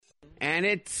And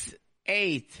it's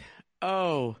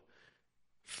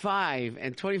 8:05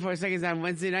 and 24 seconds on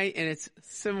Wednesday night, and it's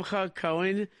Simcha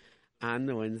Cohen on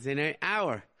the Wednesday night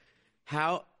hour.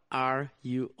 How are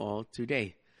you all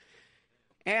today?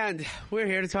 And we're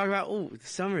here to talk about, the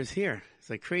summer is here. It's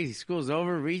like crazy. School's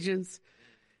over, regions.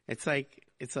 It's like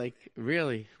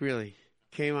really, really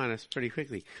came on us pretty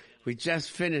quickly. We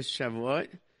just finished Shavuot,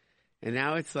 and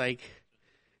now it's like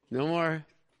no more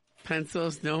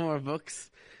pencils, no more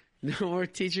books, no more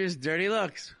teachers' dirty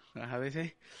looks. How they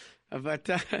say? But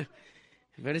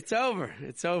it's over.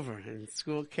 It's over. And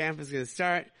school camp is going to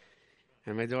start.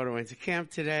 And my daughter went to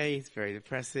camp today. It's very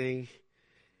depressing.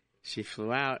 She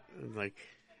flew out. I'm like,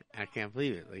 I can't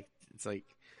believe it. It's like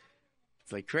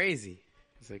crazy.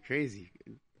 It's like crazy.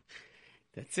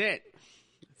 That's it.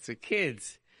 So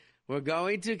kids, we're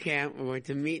going to camp. We're going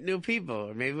to meet new people.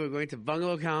 Or maybe we're going to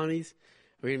bungalow colonies.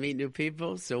 We're going to meet new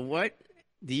people. So what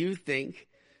do you think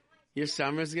your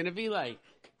summer is going to be like?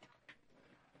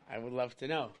 I would love to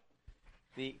know.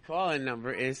 The call-in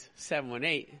number is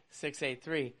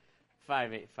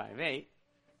 718-683-5858.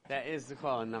 That is the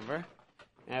call-in number.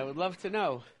 And I would love to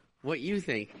know what you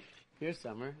think your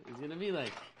summer is going to be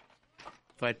like.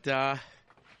 But can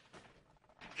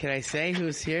I say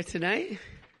who's here tonight?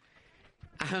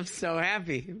 I'm so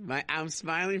happy. I'm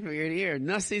smiling from ear to ear.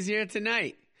 Nussie's here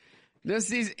tonight.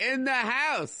 Nussie's in the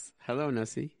house. Hello,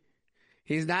 Nussie.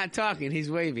 He's not talking.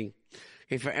 He's waving.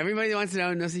 Okay, for everybody that wants to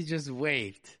know, Nussie just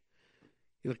waved.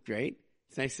 You look great.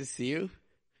 It's nice to see you.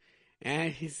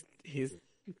 And he's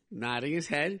nodding his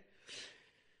head.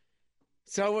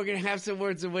 So we're going to have some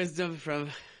words of wisdom from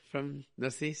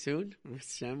Nussie soon,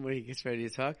 when he gets ready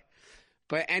to talk.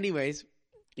 But anyways,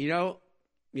 you know,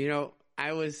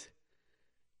 I was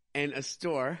in a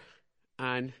store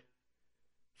on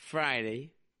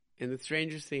Friday, and the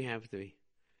strangest thing happened to me.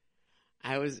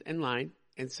 I was in line,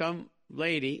 and some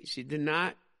lady, she did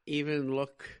not even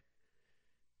look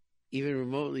even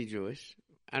remotely Jewish.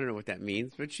 I don't know what that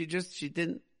means, but she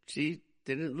didn't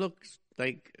look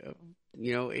like,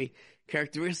 a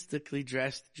characteristically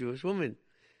dressed Jewish woman.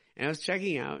 And I was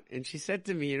checking out, and she said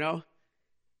to me,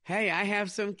 hey, I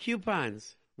have some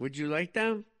coupons. Would you like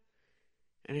them?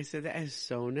 And I said, that is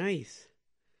so nice.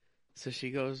 So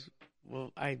she goes,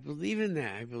 well, I believe in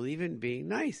that. I believe in being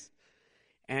nice.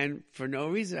 And for no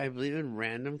reason, I believe in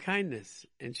random kindness.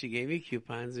 And she gave me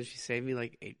coupons, and she saved me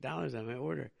like $8 on my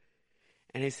order.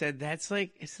 And I said,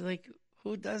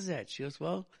 who does that? She goes,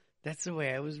 well, that's the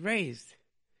way I was raised.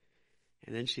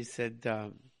 And then she said,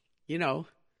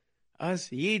 us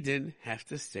Yidden have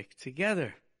to stick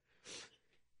together.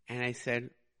 And I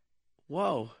said,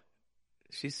 whoa,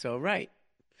 she's so right.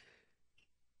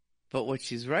 But what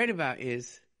she's right about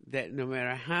is that no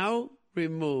matter how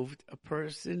removed a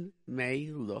person may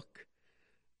look,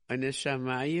 a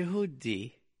neshama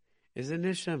Yehudi is a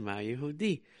neshama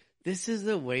Yehudi. This is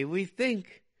the way we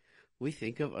think. We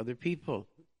think of other people.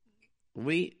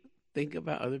 We think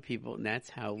about other people, and that's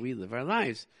how we live our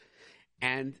lives.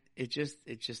 And it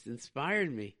just inspired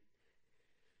me.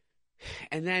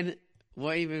 And then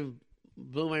what even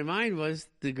blew my mind was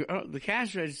the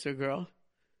cash register girl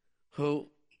who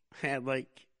had like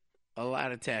a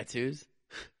lot of tattoos.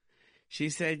 She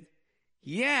said,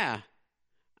 yeah,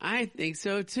 I think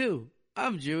so too.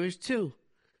 I'm Jewish too.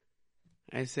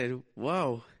 I said,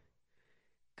 whoa,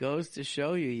 goes to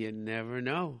show you, you never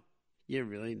know. You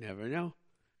really never know.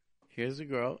 Here's a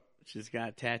girl. She's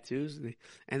got tattoos,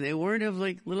 and they weren't of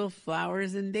like little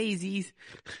flowers and daisies,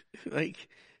 like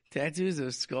tattoos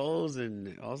of skulls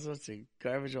and all sorts of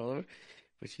garbage all over.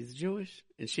 But she's Jewish,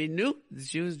 and she knew that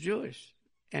she was Jewish,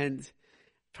 and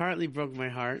partly broke my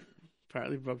heart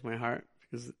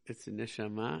because it's a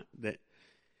neshama that.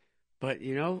 But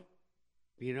you know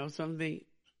something.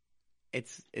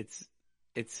 It's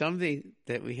something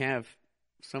that we have.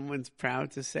 Someone's proud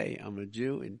to say, I'm a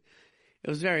Jew, and it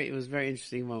was a very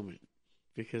interesting moment,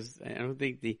 because I don't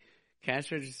think the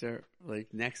cash register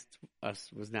like next to us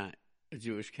was not a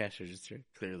Jewish cash register,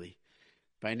 clearly,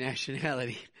 by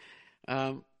nationality.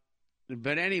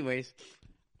 But anyways,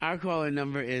 our call-in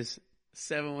number is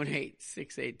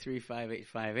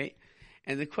 718-683-5858.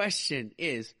 And the question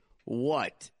is,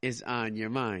 what is on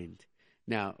your mind?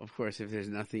 Now, of course, if there's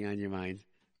nothing on your mind,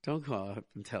 don't call up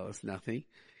and tell us nothing,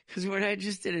 because we're not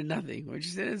interested in nothing. We're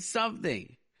interested in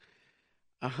something.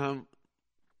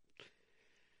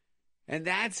 And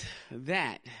that's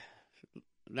that.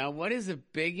 Now, what is the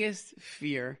biggest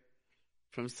fear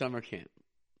from summer camp?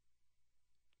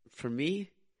 For me,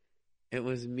 it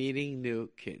was meeting new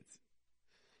kids.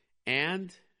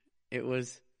 And it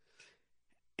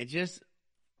just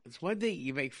it's one thing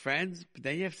you make friends, but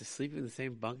then you have to sleep in the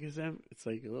same bunk as them. It's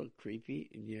like a little creepy,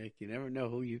 and you never know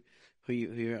who you're.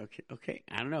 Okay,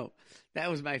 I don't know. That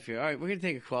was my fear. All right, we're gonna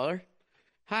take a caller.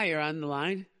 Hi, you're on the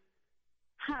line.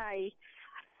 Hi.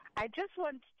 I just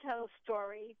wanted to tell a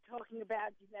story talking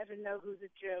about you never know who's a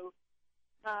Jew.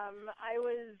 I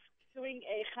was doing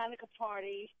a Hanukkah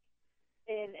party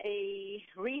in a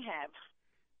rehab,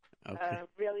 Okay.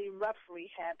 really rough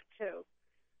rehab too.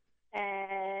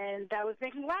 And I was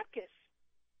making latkes.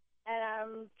 And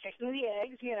I'm checking the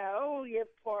eggs, you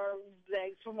pour the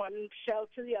eggs from one shell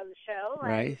to the other shell.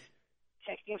 Right. And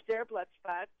checking if there are blood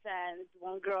spots. And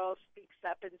one girl speaks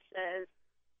up and says,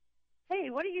 "Hey,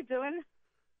 what are you doing?"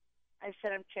 I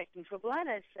said, "I'm checking for blood."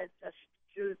 I said, "Us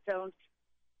Jews don't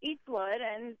eat blood,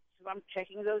 and so I'm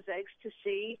checking those eggs to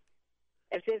see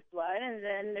if there's blood, and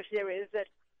then if there is, that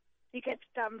he gets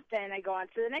dumped, and I go on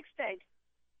to the next egg."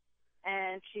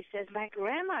 And she says, "My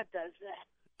grandma does that."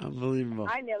 Unbelievable.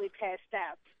 I nearly passed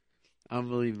out.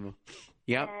 Unbelievable.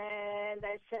 Yep. And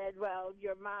I said, "Well,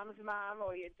 your mom's mom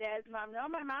or your dad's mom?" "No,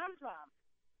 my mom's mom."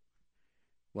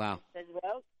 Wow. I said,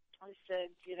 "Well," I said,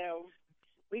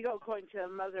 "we go according to the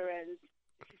mother." And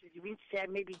she said, "You mean to say I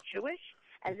may be Jewish?"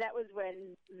 And that was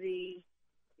when the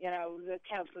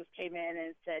counselors came in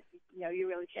and said, "You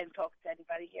really can't talk to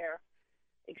anybody here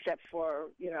except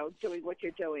for, doing what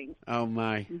you're doing." Oh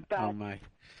my. But Oh my.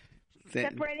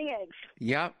 separating eggs.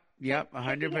 Yep.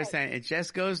 100%. It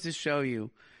just goes to show you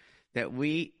that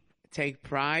we take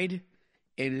pride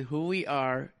in who we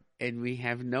are, and we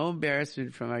have no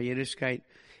embarrassment from our Yiddishkeit,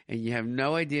 and you have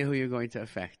no idea who you're going to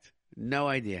affect. No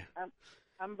idea.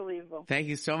 Unbelievable. Thank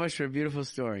you so much for a beautiful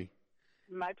story.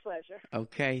 My pleasure.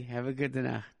 Okay. Have a good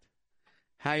night.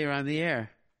 Hi, you're on the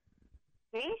air.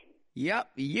 Me?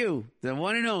 Yep, you, the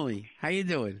one and only. How you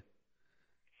doing?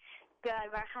 Good,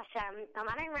 Baruch Hashem.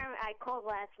 I remember I called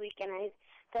last week and I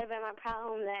said about my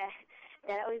problem that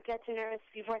I always get too nervous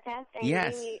before tests. And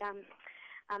Yes. You gave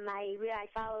me, I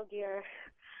followed your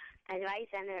advice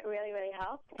and it really, really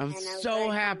helped. I'm and I was so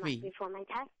very happy. Before my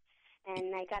test.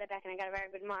 And I got it back and I got a very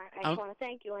good mark. I just want to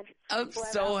thank you. And I'm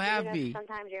so happy.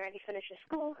 Sometimes you're already finished your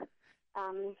school.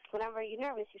 Whenever you're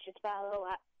nervous, you should follow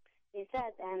what you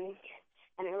said. And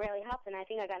it really helped, and I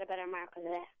think I got a better mark because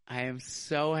of that. I am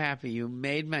so happy. You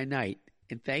made my night.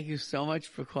 And thank you so much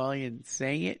for calling and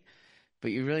saying it.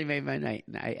 But you really made my night.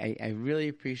 And I really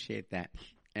appreciate that.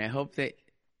 And I hope that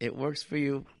it works for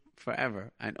you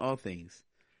forever on all things.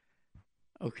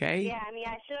 Okay? Yeah,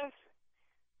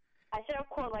 I should have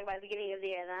called by the beginning of the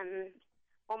year. Then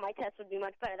all my tests would be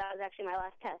much better. That was actually my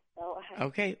last test, so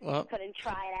okay, well, I couldn't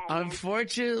try that.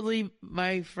 Unfortunately,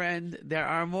 my friend, there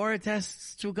are more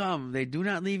tests to come. They do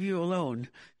not leave you alone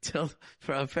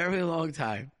for a very long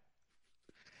time.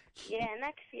 Yeah,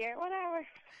 next year, whatever.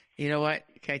 You know what?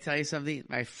 Can I tell you something?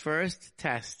 My first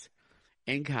test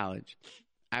in college,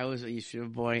 I was a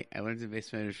yeshiva boy. I went to the base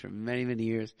for many, many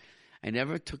years. I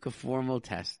never took a formal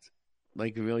test,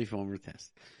 like a really formal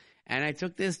test. And I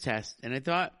took this test, and I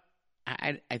thought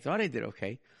I did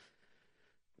okay.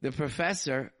 The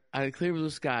professor, out of clear blue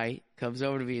sky, comes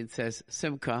over to me and says,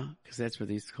 "Simcha," because that's what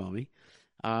they used to call me,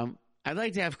 "I'd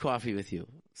like to have coffee with you."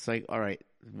 It's like, all right,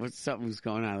 something's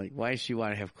going on. Like, why does she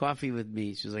want to have coffee with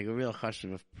me? She's like a real hush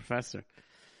of a professor.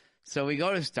 So we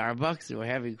go to Starbucks, and we're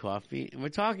having coffee, and we're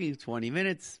talking 20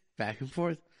 minutes, back and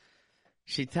forth.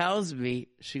 She tells me,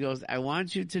 she goes, "I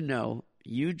want you to know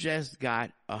you just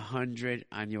got 100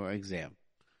 on your exam."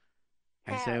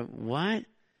 I said, "What?"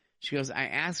 She goes, "I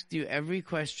asked you every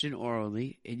question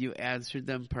orally, and you answered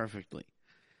them perfectly."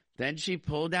 Then she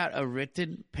pulled out a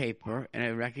written paper, and I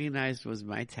recognized was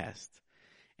my test.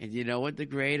 And you know what the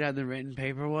grade on the written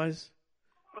paper was?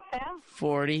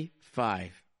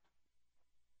 45.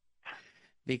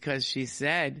 Because she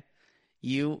said,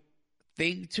 you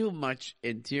think too much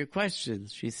into your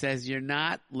questions. She says, you're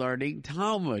not learning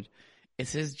Talmud.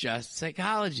 This is just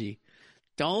psychology.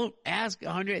 Don't ask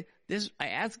 100. I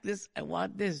ask this, I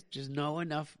want this. Just know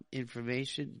enough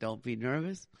information. Don't be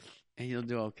nervous, and you'll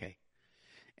do okay.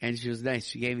 And she was nice.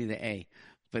 She gave me the A.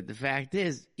 But the fact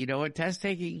is, you know what? Test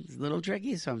taking is a little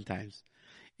tricky sometimes.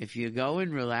 If you go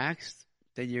in relaxed,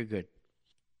 then you're good.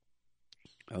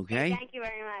 Okay? Thank you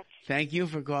very much. Thank you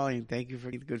for calling. Thank you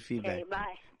for the good feedback. Okay,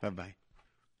 bye. Bye-bye.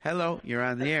 Hello, you're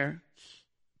on the air.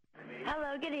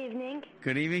 Hello, good evening.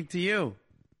 Good evening to you.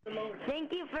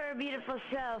 Thank you for a beautiful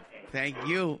show. Thank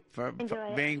you for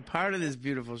Enjoy being part of this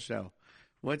beautiful show.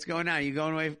 What's going on? You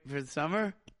going away for the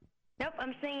summer? Nope,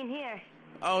 I'm staying here.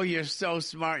 Oh, you're so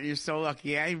smart and you're so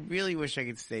lucky. I really wish I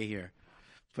could stay here.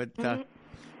 But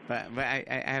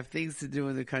I have things to do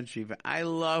in the country. But I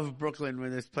love Brooklyn, where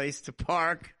there's place to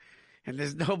park and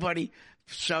there's nobody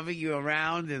shoving you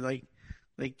around and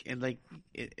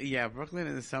yeah, Brooklyn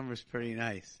in the summer is pretty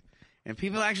nice. And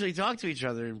people actually talk to each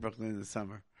other in Brooklyn in the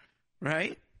summer,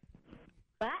 right?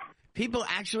 What? People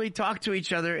actually talk to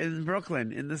each other in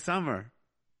Brooklyn in the summer.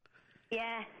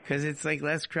 Yeah. Because it's like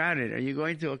less crowded. Are you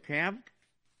going to a camp?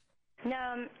 No,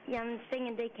 I'm staying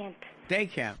in day camp. Day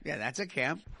camp. Yeah, that's a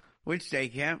camp. Which day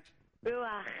camp?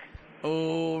 Ruach.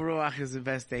 Oh, Ruach is the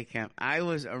best day camp. I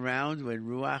was around when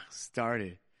Ruach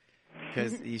started.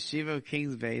 Because Yeshiva of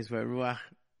Kings Bay is where Ruach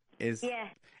is. Yeah.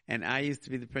 And I used to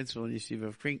be the principal in Yeshiva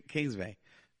of Kings Bay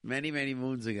many, many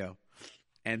moons ago.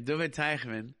 And David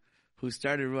Teichman, who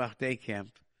started Ruach Day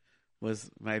Camp, was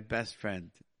my best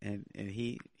friend. And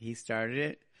he started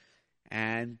it.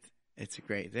 And it's a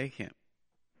great day camp.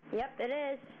 Yep,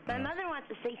 it is. My mother wants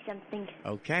to say something.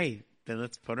 Okay, then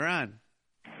let's put her on.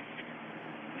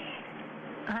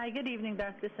 Hi, good evening,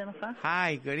 Dr. Simcha.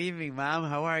 Hi, good evening, Mom.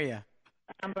 How are you?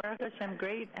 I'm Baruch Hashem,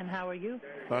 great, and how are you?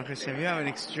 Baruch Hashem, you have an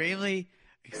extremely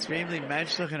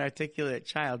menschlich and articulate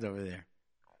child over there.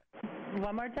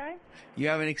 One more time? You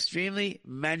have an extremely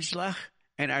menschlich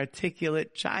and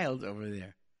articulate child over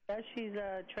there. Yes, she's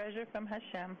a treasure from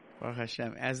Hashem. Baruch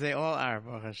Hashem, as they all are,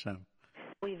 Baruch Hashem.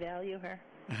 We value her.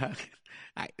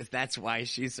 That's why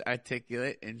she's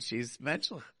articulate and she's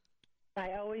menschlich.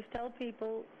 I always tell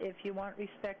people, if you want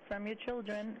respect from your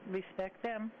children, respect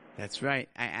them. That's right.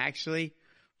 I actually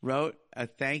wrote a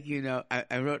thank you note.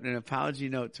 I wrote an apology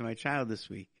note to my child this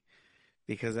week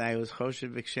because I was choshed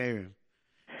b'ksherim.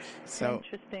 So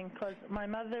interesting, because my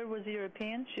mother was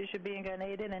European. She should be in Gan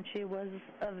Eden, and she was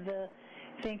of the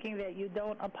thinking that you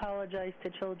don't apologize to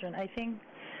children. I think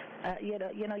you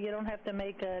don't have to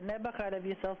make a nebuch out of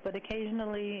yourself, but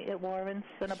occasionally it warrants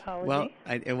an apology. Well,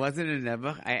 it wasn't a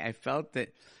nebuch. I felt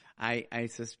that I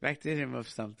suspected him of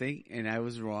something, and I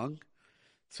was wrong.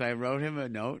 So I wrote him a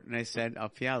note, and I said, Al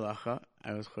pi halacha,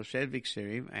 I was choshed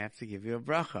b'ksherim, I have to give you a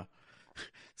bracha.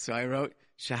 So I wrote,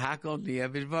 Shahakol niya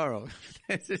b'dvaro.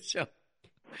 That's a joke.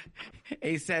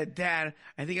 He said, Dad,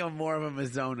 I think I'm more of a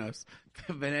mazonos.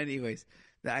 But anyways,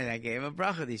 I gave him a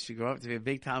bracha. He should grow up to be a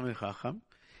big Talmid Chacham,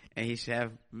 and he should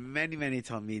have many, many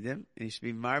Talmidim, and he should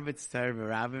be marbet tar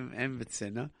b'rabim and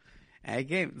b'tzina. I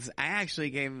actually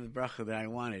gave him the bracha that I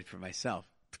wanted for myself,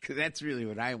 because that's really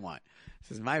what I want.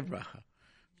 This is my bracha.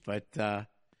 But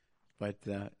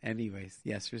anyways,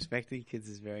 yes, respecting kids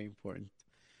is very important.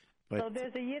 But so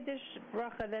there's a Yiddish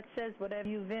bracha that says whatever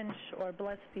you vinch or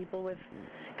bless people with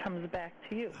comes back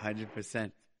to you.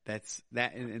 100%. That's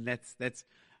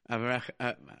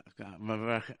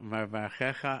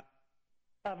Marvachecha.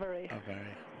 Avarech.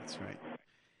 That's right.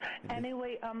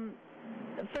 Anyway,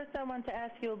 first I want to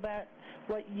ask you about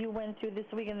what you went through this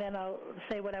week, and then I'll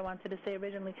say what I wanted to say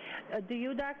originally. Do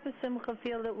you, Dr. Simcha,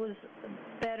 feel it was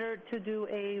better to do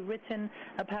a written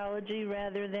apology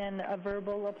rather than a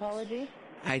verbal apology?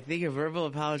 I think a verbal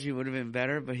apology would have been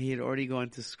better, but he had already gone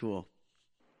to school.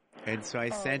 And so I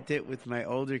sent it with my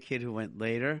older kid who went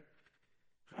later.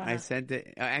 I sent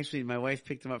it. Actually, my wife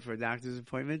picked him up for a doctor's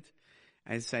appointment.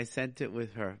 And so I sent it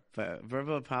with her. But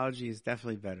verbal apology is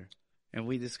definitely better. And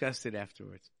we discussed it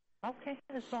afterwards. Okay,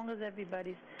 as long as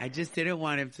everybody's... I just didn't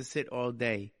want him to sit all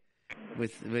day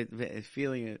with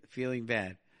feeling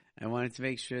bad. I wanted to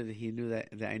make sure that he knew that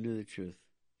I knew the truth.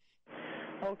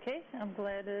 Okay, I'm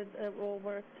glad it all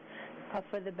worked out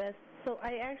for the best. So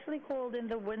I actually called in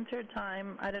the winter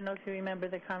time. I don't know if you remember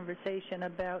the conversation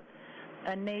about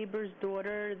a neighbor's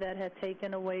daughter that had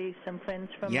taken away some friends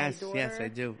from my daughter. Yes, I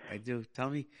do.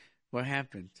 Tell me what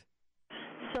happened.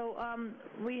 So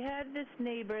we had this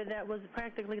neighbor that was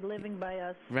practically living by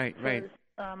us. Right.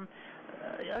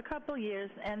 A couple years,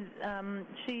 and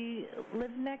she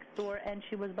lived next door, and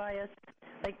she was by us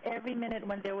like every minute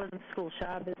when there wasn't school,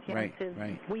 Shabbos,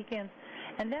 weekends.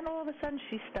 And then all of a sudden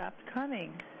she stopped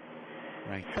coming.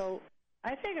 Right. So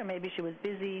I figured maybe she was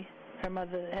busy. Her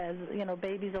mother has,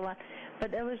 babies a lot.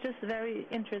 But it was just very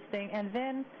interesting. And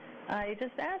then I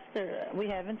just asked her, we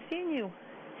haven't seen you.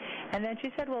 And then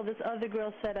she said, well, this other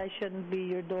girl said I shouldn't be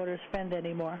your daughter's friend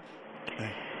anymore.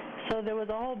 Right. So there was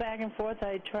a whole back and forth.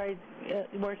 I tried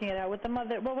working it out with the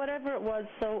mother. Well, whatever it was,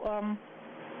 so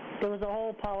there was a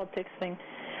whole politics thing.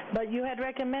 But you had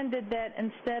recommended that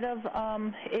instead of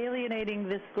alienating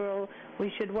this girl, we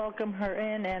should welcome her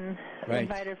in and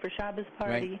invite her for Shabbos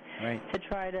party to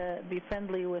try to be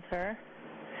friendly with her.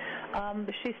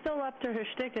 She's still up to her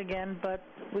shtick again, but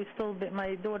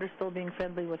my daughter's still being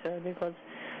friendly with her because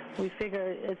we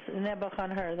figure it's nebuch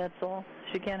on her. That's all.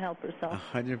 She can't help herself.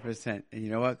 100%. And you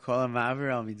know what? Kol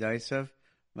ha'ma'avir al midaisav,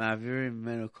 ma'avir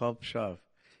mimenu kol pshav.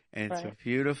 And it's a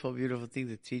beautiful, beautiful thing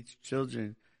to teach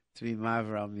children to be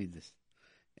ma'avir al midas.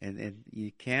 and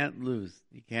you can't lose.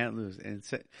 You can't lose. And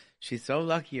so, she's so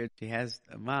lucky she has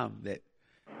a mom that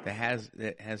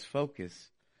has focus.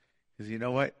 Because you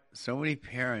know what? So many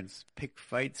parents pick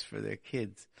fights for their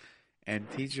kids and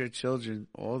teach their children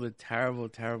all the terrible,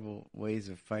 terrible ways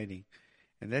of fighting.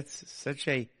 And that's such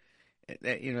a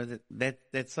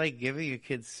that's like giving your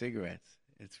kids cigarettes.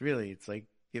 It's like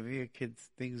giving your kids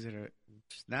things that are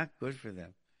just not good for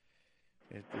them.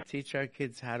 To teach our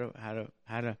kids how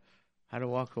to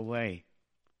walk away.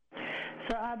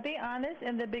 So I'll be honest,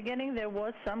 in the beginning there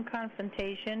was some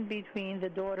confrontation between the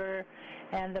daughter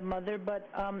and the mother, but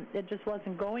it just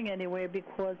wasn't going anywhere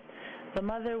because the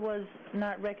mother was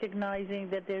not recognizing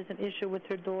that there's an issue with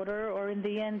her daughter, or in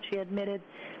the end she admitted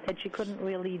that she couldn't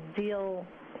really deal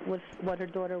with what her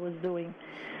daughter was doing.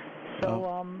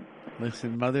 So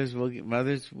listen, mothers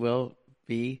will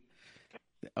be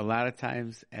a lot of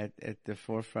times at the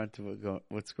forefront of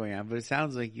what's going on, but it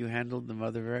sounds like you handled the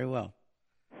mother very well.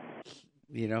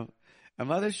 You know, a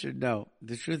mother should know.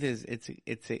 The truth is,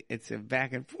 it's a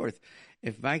back and forth.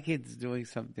 If my kid's doing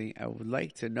something, I would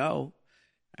like to know.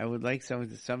 I would like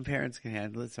some parents can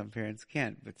handle it, some parents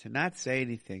can't. But to not say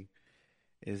anything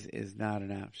is not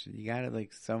an option. You got to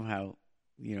somehow,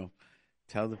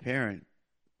 tell the parent.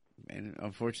 And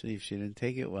unfortunately, if she didn't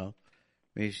take it well,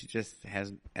 maybe she just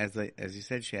has, as you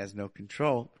said, she has no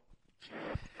control.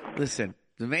 Listen,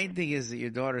 the main thing is that your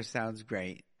daughter sounds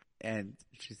great. And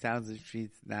she sounds like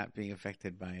she's not being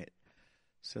affected by it.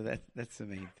 So that's the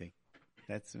main thing.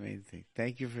 That's the main thing.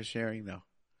 Thank you for sharing, though.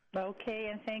 Okay,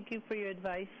 and thank you for your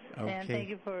advice. Okay. And thank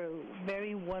you for a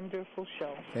very wonderful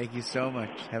show. Thank you so much.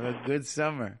 Have a good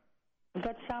summer.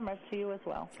 Good summer to you as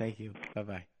well. Thank you.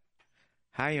 Bye-bye.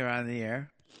 Hi, you're on the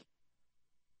air.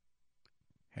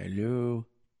 Hello.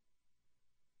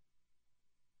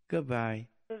 Goodbye.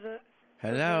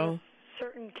 Hello.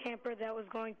 Certain camper that was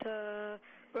going to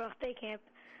Ross Day Camp.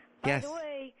 Yes. By the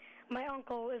way, my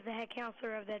uncle is the head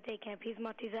counselor of that day camp. He's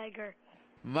Mati Zeiger.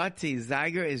 Mati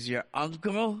Zeiger is your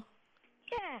uncle?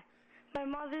 Yeah, my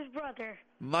mother's brother.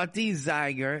 Mati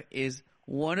Zeiger is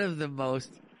one of the most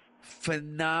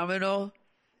phenomenal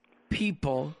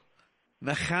people,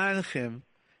 mechanchim,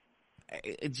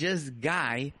 just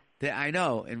guy that I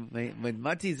know. And when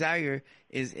Mati Zeiger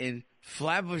is in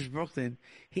Flatbush, Brooklyn,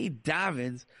 he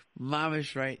davens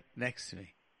mamish right next to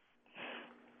me.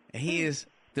 He is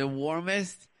the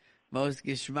warmest, most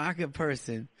geschmacka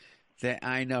person that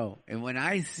I know. And when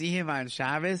I see him on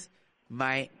Shabbos,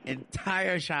 my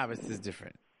entire Shabbos is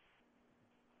different.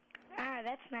 Ah,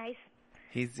 that's nice.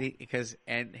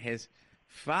 And his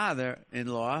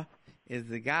father-in-law is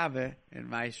the Gabe in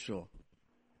my shul.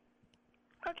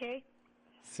 Okay.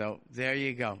 So there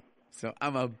you go. So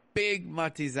I'm a big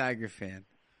Mati Zeiger fan.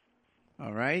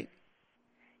 All right?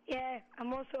 Yeah,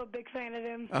 I'm also a big fan of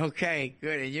him. Okay,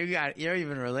 good. And you're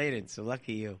even related, so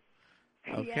lucky you.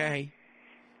 Okay. Yeah.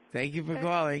 Thank you for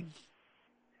calling.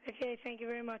 Okay, thank you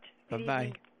very much.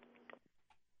 Bye-bye.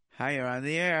 Hi, you're on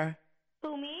the air.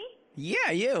 Who, me?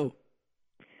 Yeah, you.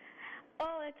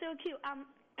 Oh, that's so cute.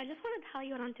 I just want to tell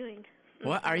you what I'm doing.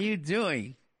 What are you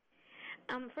doing?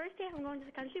 First day I'm going to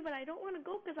the country, but I don't want to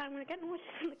go because I'm going to get noises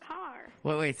in the car.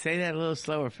 Wait, say that a little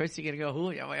slower. First you're going to go,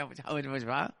 who?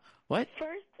 What?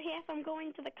 First half I'm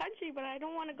going to the country, but I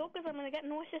don't want to go because I'm going to get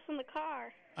nauseous in the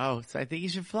car. Oh, so I think you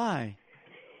should fly.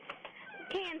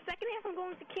 Okay, and second half I'm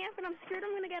going to camp, and I'm scared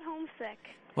I'm going to get homesick.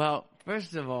 Well,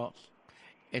 first of all,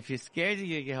 if you're scared you're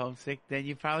going to get homesick, then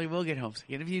you probably will get homesick.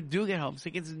 And if you do get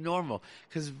homesick, it's normal,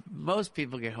 because most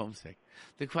people get homesick.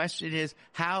 The question is,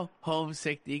 how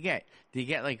homesick do you get? Do you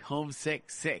get homesick,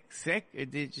 sick, or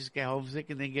do you just get homesick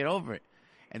and then get over it?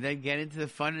 And then get into the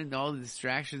fun and all the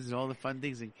distractions and all the fun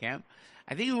things in camp?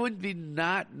 I think it wouldn't be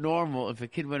not normal if a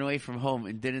kid went away from home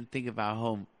and didn't think about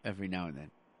home every now and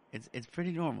then. It's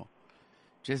pretty normal.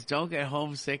 Just don't get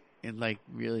homesick and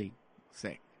really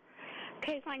sick.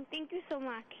 Okay, fine. Thank you so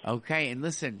much. Okay, and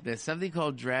listen, there's something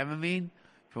called Dramamine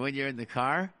for when you're in the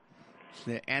car.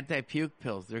 The anti-puke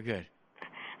pills, they're good.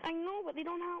 I know, but they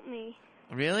don't help me.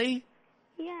 Really?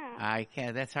 Yeah. I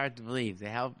can't. That's hard to believe. They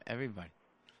help everybody.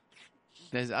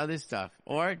 There's other stuff.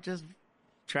 Or just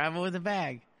travel with a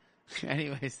bag.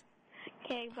 Anyways.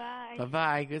 Okay, bye.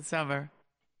 Bye-bye. Good summer.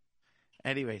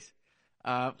 Anyways.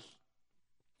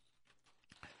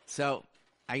 So,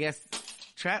 I guess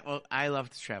travel. I love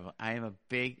to travel. I am a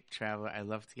big traveler. I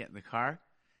love to get in the car.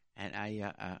 And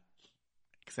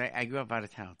because I grew up out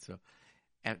of town. So,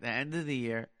 at the end of the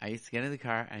year, I used to get in the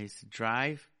car. I used to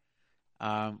drive.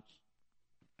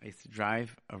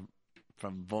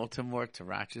 From Baltimore to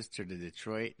Rochester to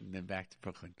Detroit and then back to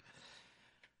Brooklyn.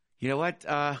 You know what?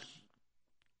 I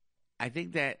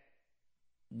think that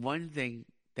one thing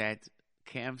that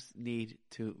camps need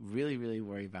to really, really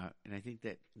worry about, and I think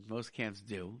that most camps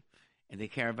do, and they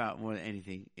care about more than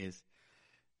anything, is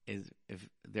if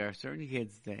there are certain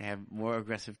kids that have more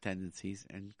aggressive tendencies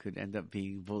and could end up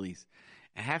being bullies.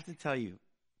 I have to tell you,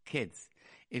 kids,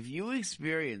 if you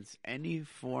experience any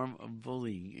form of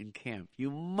bullying in camp, you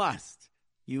must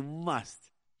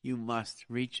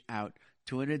reach out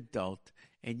to an adult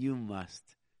and you must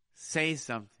say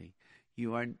something.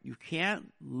 You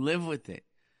can't live with it.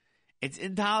 It's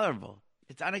intolerable.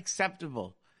 It's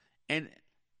unacceptable. And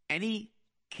any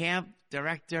camp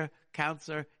director,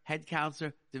 counselor, head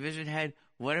counselor, division head,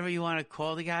 whatever you want to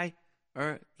call the guy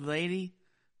or lady,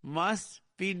 must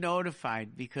be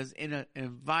notified, because in an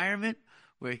environment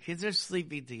where kids are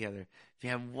sleeping together, if you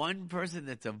have one person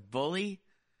that's a bully,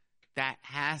 that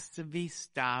has to be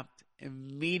stopped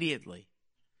immediately,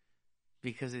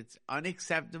 because it's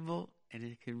unacceptable and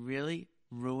it can really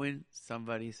ruin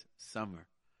somebody's summer.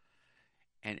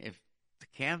 And if the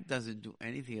camp doesn't do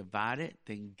anything about it,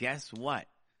 then guess what?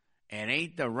 It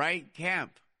ain't the right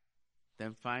camp.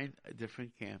 Then find a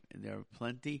different camp. And there are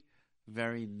plenty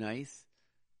very nice,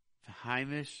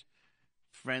 Heimish,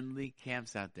 friendly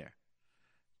camps out there.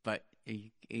 But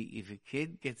if a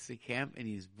kid gets to camp and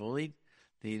he's bullied,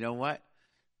 then you know what?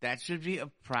 That should be a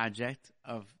project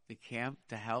of the camp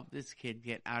to help this kid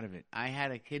get out of it. I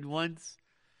had a kid once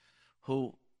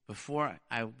who, before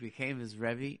I became his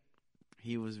Rebbe,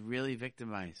 he was really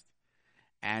victimized.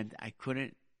 And I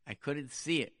couldn't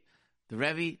see it. The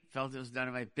Rebbe felt it was none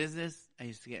of my business. I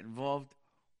used to get involved.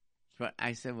 But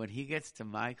I said, when he gets to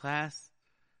my class,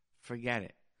 forget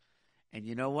it. And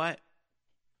you know what?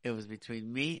 It was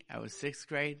between me, I was 6th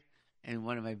grade, and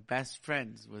one of my best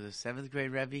friends was a 7th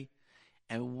grade Rebbe.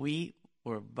 And we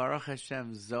were, Baruch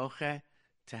Hashem, Zoche,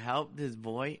 to help this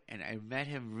boy. And I met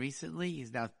him recently.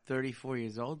 He's now 34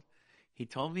 years old. He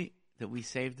told me that we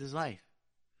saved his life.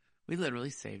 We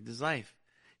literally saved his life.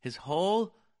 His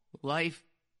whole life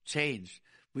changed.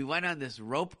 We went on this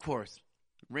rope course,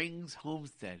 Rings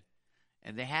Homestead,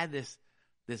 and they had this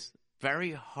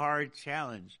very hard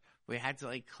challenge. We had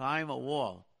to climb a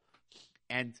wall,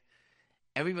 and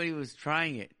everybody was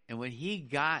trying it. And when he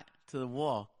got to the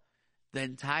wall, the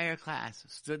entire class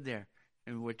stood there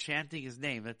and were chanting his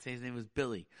name. Let's say his name was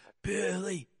Billy.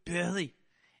 Billy, Billy.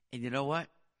 And you know what?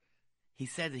 He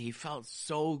said that he felt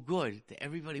so good that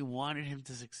everybody wanted him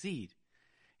to succeed.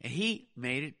 And he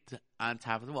made it on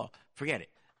top of the wall. Forget it.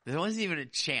 There wasn't even a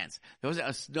chance. There was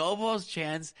a snowball's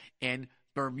chance in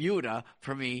Bermuda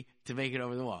for me to make it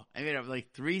over the wall. I made up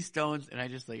 3 stones, and I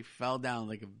just fell down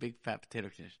like a big fat potato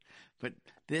fish. But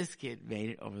this kid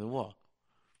made it over the wall.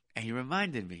 And he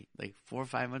reminded me, 4 or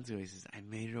 5 months ago, he says, I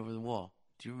made it over the wall.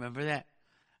 Do you remember that?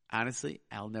 Honestly,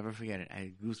 I'll never forget it. I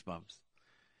had goosebumps.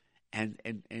 And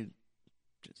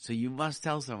so you must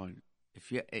tell someone,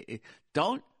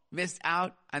 don't miss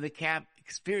out on the camp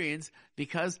experience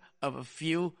because of a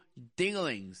few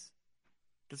dinglings.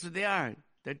 That's what they are.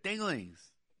 They're dinglings.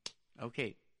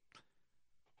 Okay.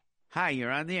 Hi,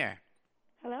 you're on the air.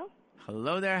 Hello?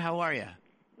 Hello there. How are you?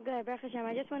 Good, Baruch Hashem.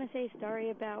 I just want to say a story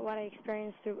about what I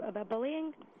experienced about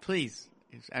bullying. Please.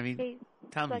 Tell me.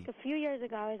 A few years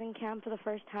ago, I was in camp for the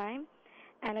first time,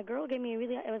 and a girl gave me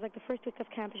it was the first week of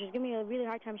camp, she was giving me a really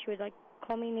hard time. She would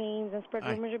call me names and spread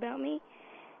rumors about me.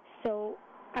 So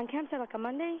on camp said a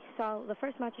Monday, so the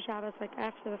first Matzah Shabbos,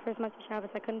 after the first Matzah Shabbos,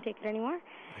 I couldn't take it anymore.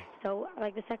 So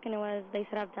the second it was, they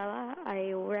said Abdallah,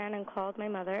 I ran and called my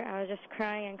mother. I was just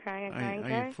crying and crying and crying.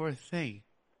 Oh, you poor thing.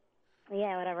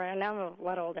 Yeah, whatever. And now I'm a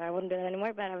lot older. I wouldn't do that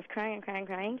anymore, but I was crying and crying and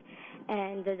crying.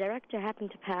 And the director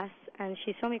happened to pass, and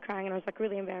she saw me crying, and I was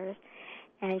really embarrassed.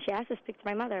 And she asked to speak to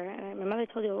my mother, and my mother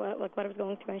told you what I was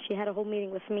going through, and she had a whole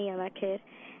meeting with me and that kid.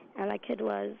 And that kid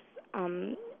was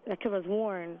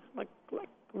worn,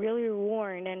 really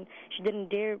worn, and she didn't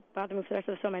dare bother me for the rest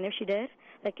of the summer. And if she did,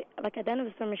 at the end of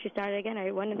the summer, she started again.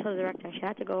 I went and told the director, and she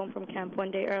had to go home from camp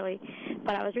one day early.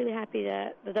 But I was really happy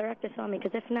that the director saw me,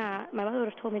 because if not, my mother would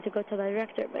have told me to go to the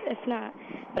director.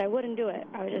 But I wouldn't do it.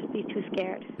 I would just be too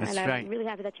scared. That's and right. I'm really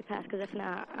happy that you passed, because if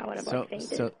not, I would have fainted.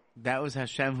 So that was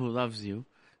Hashem who loves you.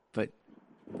 But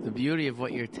the beauty of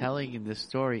what you're telling in this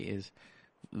story is,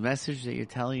 the message that you're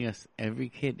telling us, every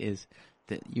kid, is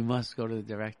that you must go to the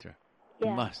director. Yeah.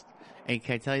 You must. And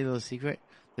can I tell you a little secret?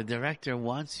 The director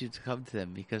wants you to come to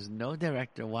them, because no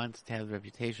director wants to have the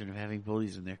reputation of having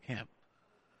bullies in their camp.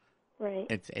 Right.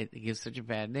 It gives such a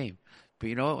bad name. But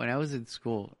you know what? When I was in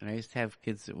school and I used to have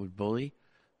kids that would bully,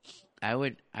 I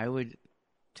would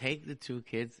take the 2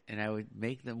 kids and I would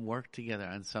make them work together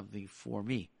on something for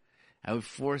me. I would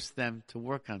force them to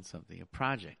work on something, a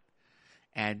project.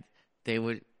 And they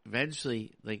would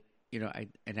eventually,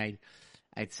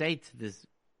 I'd say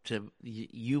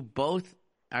you both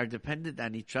are dependent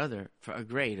on each other for a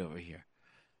grade over here.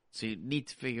 So you need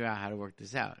to figure out how to work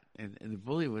this out. And the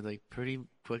bully would like pretty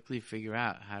quickly figure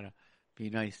out how to be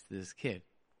nice to this kid.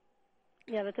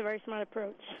 Yeah, that's a very smart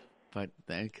approach. But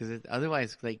because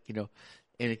otherwise, like, in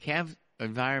a camp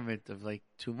environment of like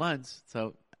 2 months,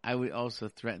 so I would also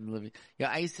threaten living.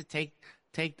 I used to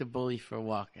take the bully for a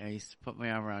walk, and I used to put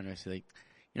my arm around her and say, like,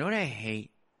 you know what I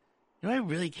hate? You know what I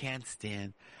really can't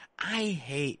stand? I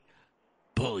hate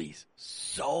bullies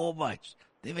so much.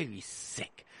 They make me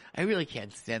sick. I really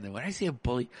can't stand them. When I see a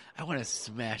bully, I want to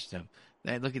smash them.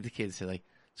 Then I look at the kids and say, like,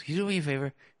 so can you do me a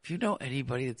favor? If you know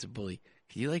anybody that's a bully,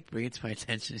 can you, like, bring it to my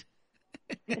attention?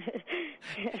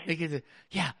 The kid said,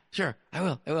 yeah, sure, I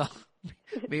will.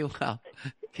 Meanwhile,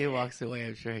 kid walks away.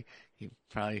 I'm sure he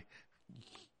probably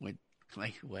would,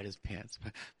 like, wet his pants.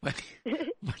 But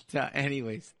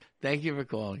anyways, thank you for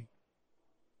calling.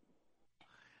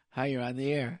 Hi, you're on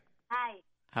the air. Hi.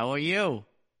 How are you?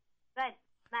 Good.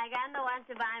 My grandma wants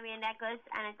to buy me a necklace,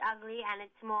 and it's ugly, and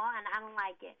it's small, and I don't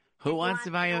like it. Who wants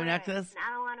to buy you a necklace?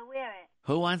 I don't want to wear it.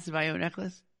 Who wants to buy you a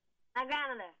necklace? My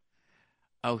grandmother.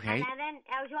 Okay. And then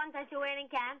she wants us to wear it in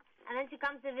camp, and then she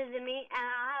comes to visit me, and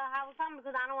I'll have fun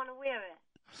because I don't want to wear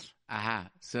it. Aha.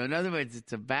 So in other words,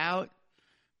 it's about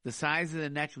the size of the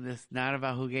necklace, not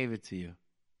about who gave it to you.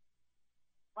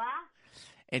 What?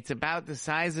 It's about the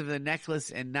size of the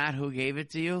necklace and not who gave it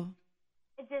to you?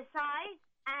 It's a size,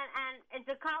 and it's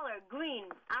a color, green.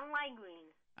 I don't like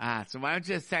green. So why don't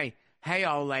you just say, hey,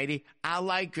 old lady, I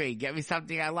like green. Get me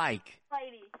something I like.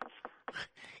 Lady.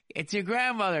 It's your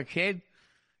grandmother, kid.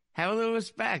 Have a little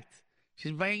respect.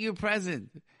 She's bringing you a present.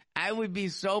 I would be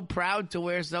so proud to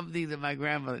wear something that my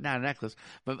grandmother, not a necklace,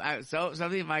 but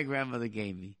something my grandmother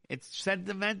gave me. It's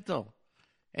sentimental.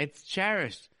 It's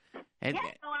cherished. And, yeah,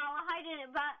 so I will hide it,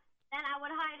 but then I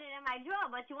would hide it in my drawer,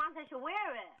 but she wants us to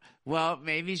wear it. Well,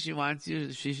 maybe she wants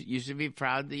you, you should be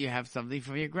proud that you have something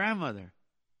from your grandmother.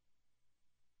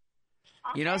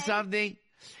 Okay. You know something?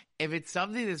 If it's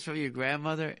something that's from your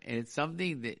grandmother and it's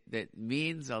something that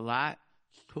means a lot,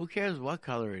 who cares what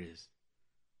color it is?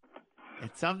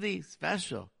 It's something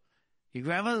special. Your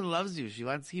grandmother loves you. She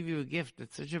wants to give you a gift.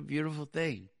 That's such a beautiful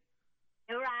thing.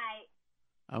 You're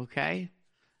right. Okay.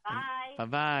 Bye.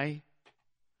 Bye-bye.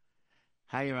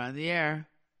 Hi, you're on the air.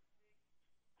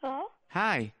 Hello?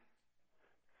 Hi.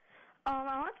 I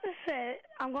want to say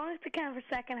I'm going to camp for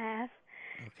second half.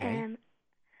 Okay.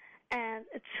 And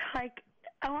it's like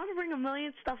I want to bring 1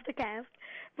 million stuff to camp,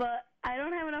 but I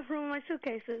don't have enough room in my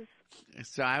suitcases.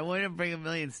 So I wouldn't bring 1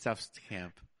 million stuffs to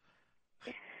camp.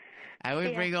 I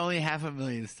would bring only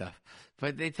 500,000 stuff.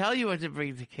 But they tell you what to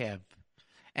bring to camp.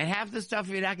 And half the stuff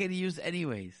you're not going to use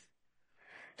anyways.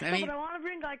 But I want to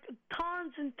bring like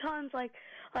tons and tons,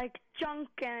 like junk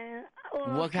and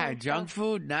all what kind of junk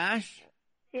food? Nosh?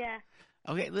 Yeah.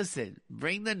 Okay, listen.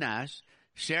 Bring the nosh.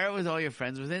 Share it with all your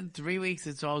friends. Within 3 weeks,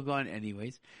 it's all gone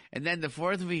anyways. And then the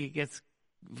 4th week, it gets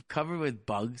covered with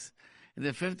bugs. And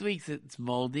the 5th week, it's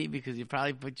moldy because you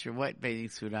probably put your wet bathing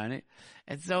suit on it.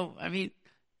 And so, I mean,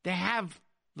 they have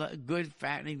good,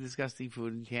 fattening, disgusting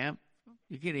food in camp.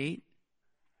 You can eat.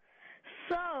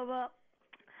 So,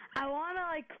 I want to,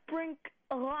 bring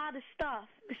a lot of stuff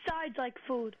besides,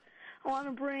 food. I want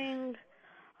to bring,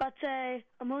 let's say,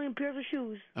 1 million pairs of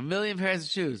shoes. 1 million pairs of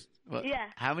shoes? Well, yeah.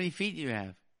 How many feet do you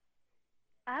have?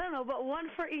 I don't know, but one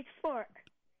for each sport.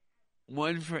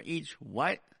 One for each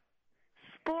what?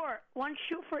 Sport. One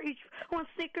shoe for each, one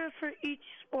sneaker for each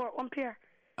sport, one pair.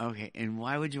 Okay, and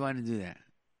why would you want to do that?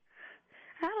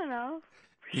 I don't know.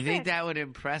 You think that would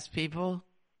impress people?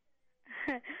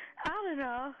 I don't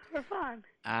know. For fun.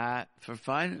 For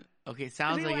fun? Okay,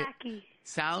 sounds like wacky.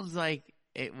 Sounds like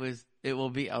it will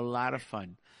be a lot of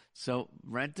fun. So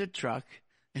rent a truck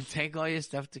and take all your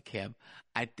stuff to camp.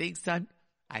 I think, son,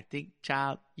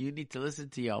 child, you need to listen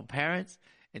to your parents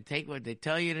and take what they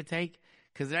tell you to take,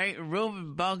 because there ain't room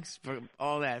in bunks for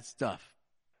all that stuff.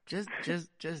 Just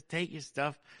take your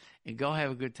stuff and go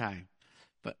have a good time.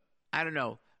 But I don't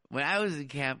know. When I was in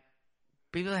camp,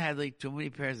 people had too many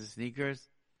pairs of sneakers.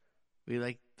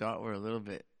 We thought were a little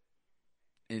bit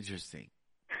interesting.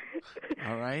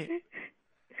 All right?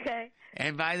 Okay.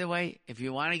 And by the way, if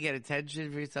you want to get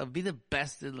attention for yourself, be the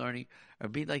best in learning, or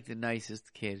be the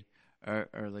nicest kid, or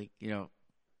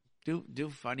do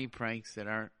funny pranks that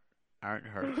aren't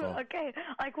hurtful. Okay.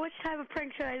 Which type of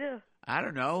prank should I do? I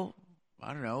don't know.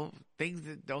 Things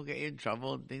that don't get you in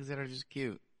trouble and things that are just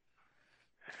cute.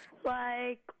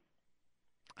 I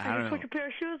don't know. Put a pair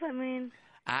of shoes, I mean.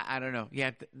 I don't know.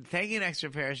 Yeah, taking an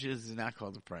extra pair of shoes is not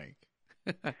called a prank.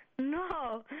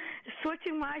 No,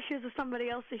 switching my shoes with somebody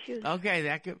else's shoes. Okay,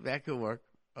 that could work.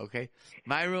 Okay,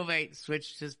 my roommate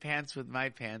switched his pants with my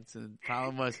pants, and the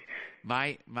problem was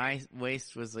my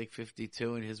waist was like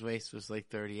 52 and his waist was like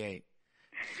 38.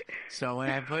 So when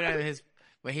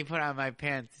he put on my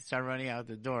pants, he started running out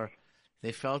the door.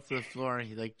 They fell to the floor and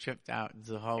he like tripped out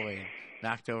into the hallway and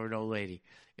knocked over an old lady.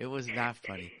 It was not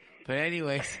funny. But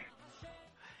anyways,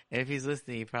 if he's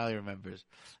listening, he probably remembers.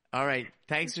 All right,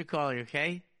 thanks for calling.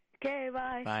 Okay. Okay,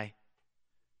 bye. Bye.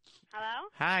 Hello?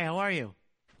 Hi, how are you?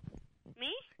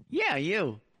 Me? Yeah,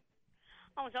 you.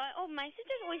 My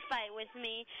sisters always fight with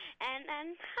me, and I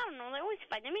don't know, they always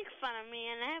fight. They make fun of me,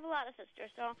 and I have a lot of sisters,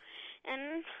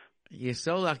 and... You're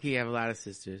so lucky you have a lot of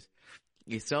sisters.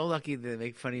 You're so lucky they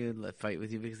make fun of you and fight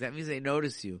with you, because that means they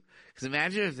notice you. Because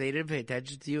imagine if they didn't pay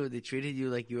attention to you and they treated you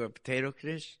like you were a potato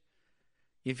knish.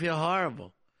 You'd feel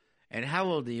horrible. And how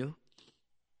old are you?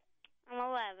 I'm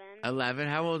 11. 11.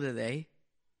 How old are they?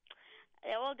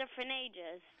 They're all different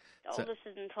ages. The oldest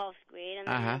is in 12th grade, and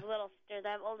then I have a little sister,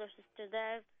 I have older sister,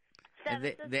 I have 7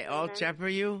 sisters. They all chepper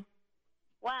you?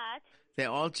 What? They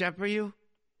all chepper you?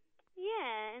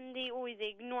 Yeah, and they always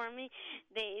ignore me.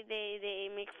 They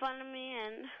make fun of me,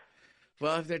 and...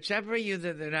 Well, if they're cheppering you,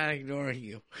 then they're not ignoring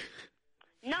you.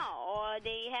 No,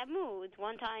 they have moods.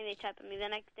 One time they chepper me, the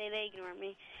next day they ignore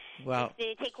me. Well,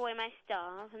 they take away my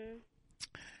stuff. And...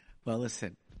 Well,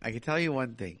 listen, I can tell you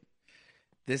one thing.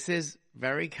 This is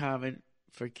very common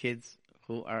for kids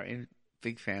who are in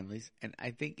big families, and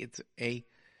I think it's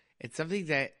something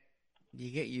that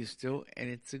you get used to, and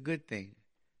it's a good thing.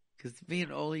 Because to be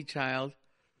an only child...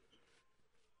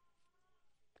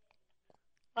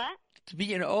 What? To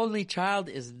be an only child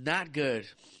is not good.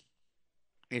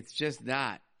 It's just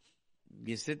not.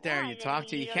 You sit there and you talk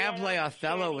to... You can't play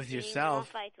Othello with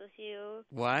yourself. No one fights with you.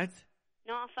 What?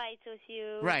 No one fights with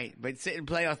you. Right, but sit and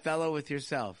play Othello with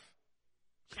yourself.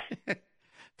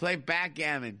 Play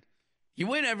backgammon. You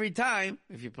win every time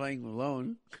if you're playing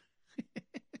alone.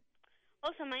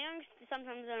 Also, my youngsters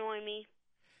sometimes annoy me.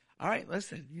 All right,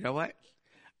 listen, you know what?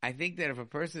 I think that if a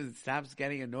person stops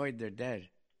getting annoyed, they're dead.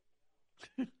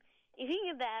 You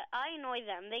think of that, I annoy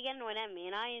them, they get annoyed at me,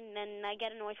 and I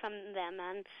get annoyed from them,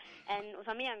 and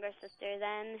from my younger sister,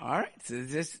 then... All right, so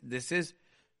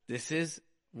this is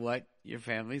what your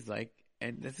family's like,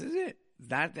 and this is it. It's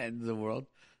not the end of the world.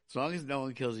 As long as no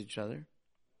one kills each other,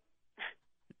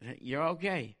 you're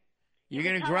okay. You're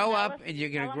going to grow up, and you're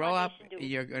going to grow up, and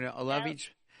you're going to love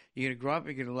you're going to grow up,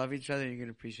 you're going to love each other, and you're going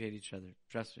to appreciate each other.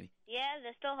 Trust me. Yeah,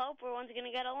 there's still hope. Everyone's going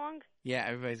to get along. Yeah,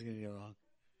 everybody's going to get along.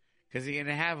 Because you're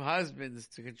going to have husbands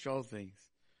to control things.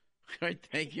 All right,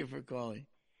 thank you for calling.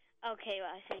 Okay,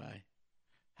 bye. Bye.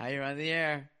 Hi, you're on the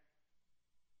air.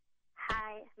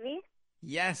 Hi, me?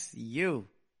 Yes, you.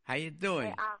 How you doing?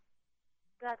 Hey,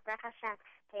 good, Baruch Hashem.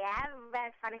 Okay, I have a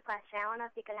very funny question. I don't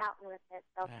know if you can help me with this.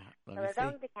 So I was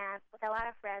going to camp with a lot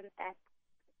of friends,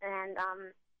 and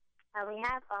we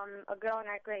have a girl in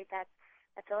our grade that's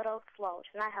a little slow.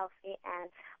 She's not healthy.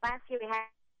 And last year we had,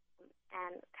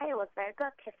 and Kaya was very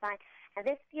good, kid fine. And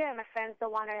this year my friends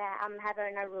don't want her to have her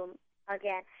in our room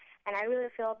again. And I really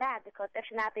feel bad because if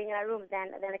she's not being in our room,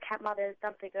 then the camp mother is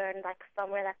dumping her in like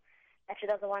somewhere that she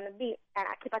doesn't want to be. And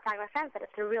I keep on telling my friends that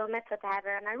it's a real mitzvah to have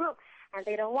her in our room, and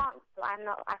they don't want. So I don't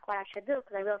know like what I should do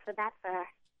because I really feel bad for her.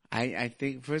 I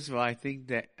think, first of all, I think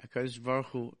that HaKadosh Baruch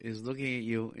Hu is looking at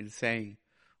you and saying,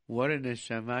 what a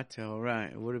neshama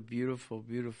tehorah, what a beautiful,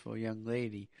 beautiful young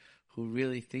lady who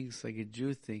really thinks like a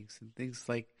Jew thinks and thinks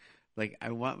like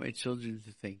I want my children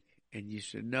to think. And you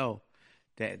should know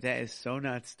that is so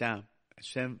not stam.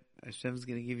 Hashem's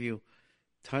going to give you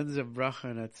tons of bracha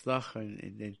and atzlacha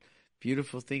and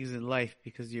beautiful things in life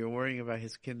because you're worrying about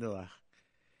his kindlach.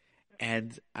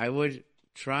 And I would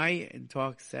try and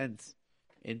talk sense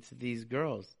into these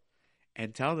girls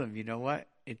and tell them, you know what?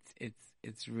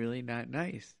 It's really not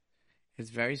nice. It's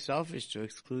very selfish to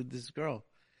exclude this girl.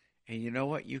 And you know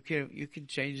what? You can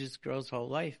change this girl's whole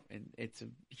life. And it's a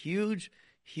huge,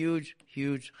 huge,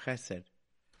 huge chesed.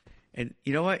 And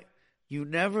you know what? You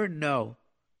never know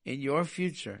in your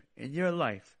future, in your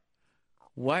life,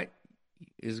 what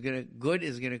good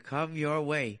is gonna come your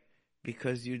way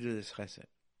because you do this chesed.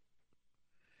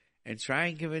 And try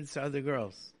and convince the other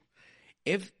girls.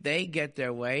 If they get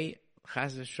their way,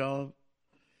 chas v'sholom,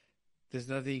 there's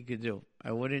nothing you can do.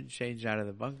 I wouldn't change out of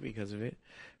the bunk because of it,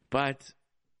 but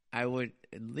I would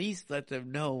at least let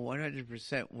them know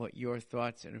 100% what your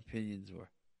thoughts and opinions were.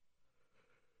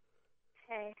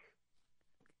 Okay.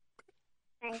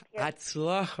 Thank you.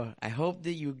 Hatzlacha. I hope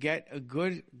that you get a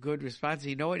good response.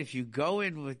 You know what? If you go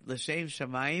in with l'shem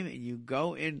shamayim and you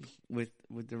go in with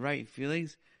the right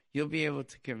feelings, you'll be able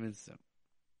to convince them.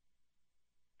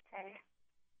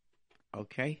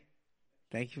 Okay?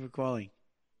 Thank you for calling.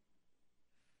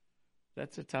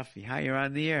 That's a toughie. Hi, you're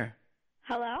on the air.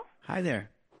 Hello? Hi there.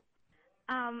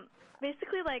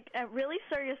 Basically, like, at really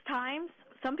serious times,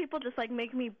 some people just, like,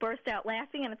 make me burst out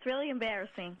laughing, and it's really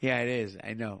embarrassing. Yeah, it is.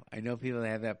 I know. I know people that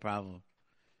have that problem.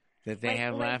 That they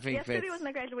have laughing fits. Yesterday was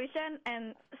my graduation,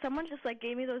 and someone just, like,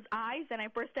 gave me those eyes, and I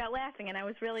burst out laughing, and I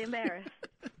was really embarrassed.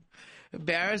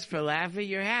 Embarrassed for laughing?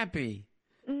 You're happy.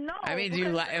 No. I mean, do you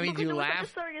laugh? It was such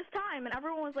a serious time, and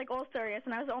everyone was, like, all serious,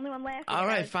 and I was the only one laughing. All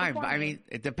right, fine. But, I mean,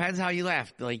 it depends how you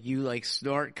laugh. Like, you, like,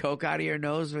 snort coke out of your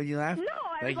nose when you laugh? No,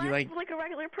 I laugh like a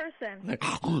regular person. Like,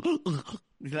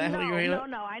 you laugh like a regular?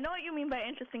 No. I know what you mean by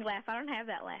interesting laugh. I don't have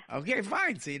that laugh. Okay,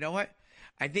 fine. So, you know what?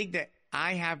 I think that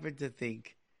I happen to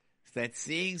think that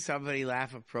seeing somebody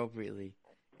laugh appropriately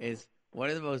is one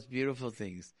of the most beautiful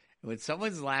things. And when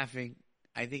someone's laughing,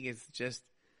 I think it's just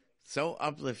so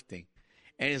uplifting.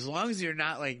 And as long as you're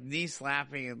not like knee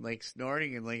slapping and like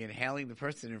snorting and like inhaling the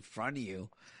person in front of you,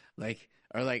 or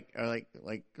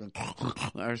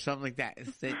something like that,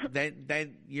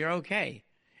 then you're okay.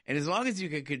 And as long as you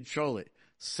can control it,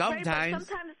 sometimes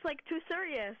it's like too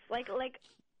serious. Like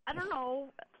I don't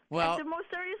know. Well, it's the most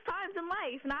serious times in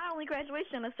life. Not only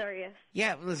graduation is serious.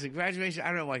 Yeah, listen, graduation. I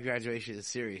don't know why graduation is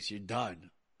serious. You're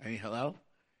done. I mean, hello.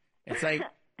 It's like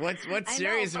what's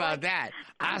serious about that?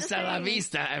 Hasta la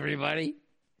vista, everybody.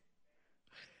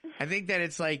 I think that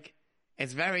it's like I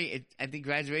think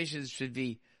graduations should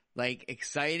be like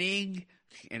exciting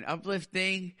and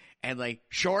uplifting and like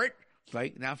short,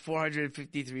 like not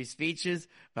 453 speeches,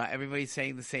 but everybody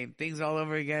saying the same things all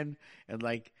over again, and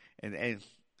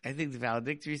I think the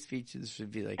valedictory speeches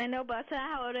should be like... I know, but that's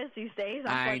not how it is these days.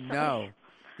 I know.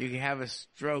 You can have a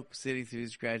stroke sitting through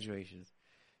these graduations.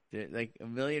 They're like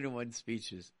 1,000,001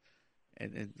 speeches.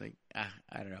 And like, I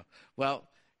don't know. Well,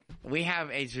 we have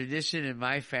a tradition in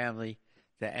my family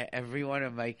that at every one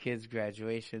of my kids'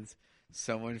 graduations,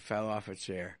 someone fell off a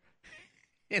chair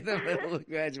in the middle of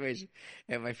graduation.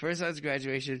 At my first son's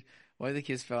graduation, one of the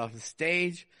kids fell off the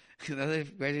stage. Another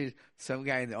graduation, some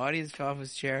guy in the audience fell off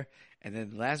his chair. And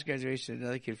then the last graduation,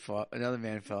 another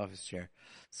man fell off his chair.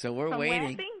 So we're waiting.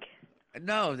 Laughing?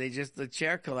 No, the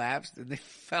chair collapsed and they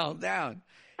fell down.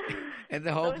 And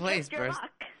the whole place burst.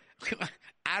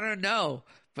 I don't know.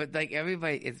 But like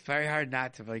everybody, it's very hard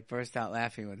not to like burst out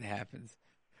laughing when it happens.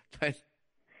 But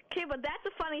okay, but that's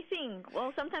a funny thing.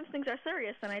 Well, sometimes things are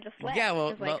serious and I just laugh. Yeah,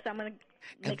 well, someone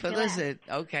makes but me listen,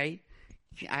 okay.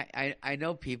 I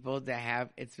know people that have,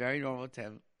 it's very normal to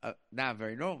have, not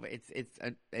very normal, but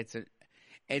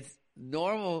it's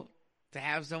normal to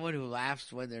have someone who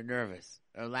laughs when they're nervous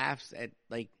or laughs at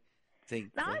like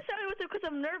things. Not necessarily because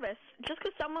I'm nervous, just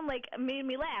because someone like made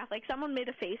me laugh. Like someone made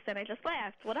a face and I just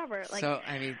laughed. Whatever. Like so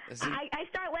I mean, I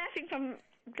start laughing from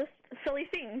just silly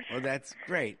things. Well, that's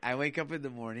great. I wake up in the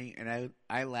morning and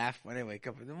I laugh when I wake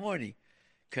up in the morning.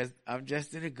 Because I'm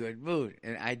just in a good mood,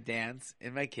 and I dance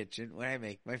in my kitchen when I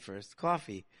make my first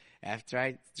coffee. After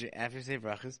I say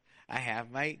brachas, I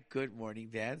have my good morning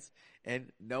dance, and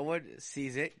no one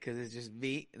sees it because it's just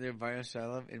me and the Baruch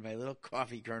Shalom in my little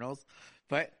coffee kernels.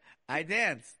 But I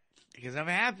dance because I'm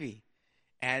happy,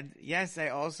 and yes, I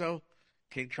also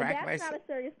can crack myself. That's not a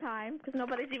serious time because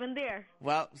nobody's even there.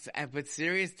 Well, but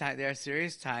serious time. There are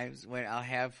serious times when I'll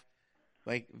have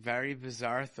like very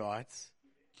bizarre thoughts.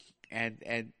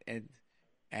 And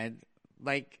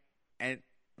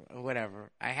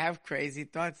whatever. I have crazy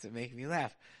thoughts that make me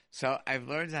laugh. So I've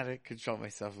learned how to control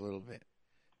myself a little bit.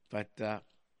 But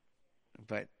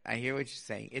I hear what you're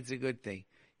saying. It's a good thing.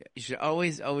 You should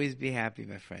always be happy,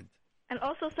 my friend. And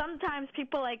also sometimes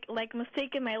people like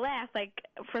mistaken my laugh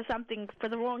for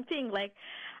the wrong thing. Like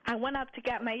I went up to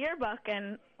get my yearbook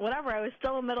and whatever, I was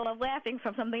still in the middle of laughing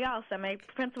from something else. And my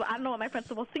principal, I don't know what my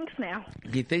principal thinks now.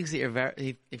 He thinks that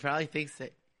he probably thinks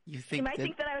that you think he might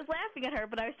think that I was laughing at her,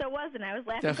 but I still wasn't. I was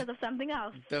laughing because of something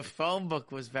else. The phone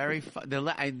book was very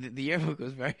the yearbook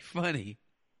was very funny.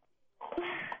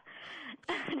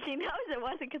 She knows it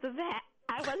wasn't because of that.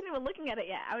 I wasn't even looking at it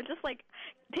yet. I was just like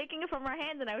taking it from her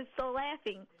hand, and I was still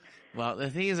laughing. Well, the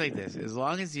thing is like this: as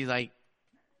long as you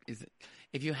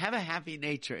if you have a happy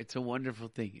nature, it's a wonderful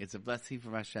thing. It's a blessing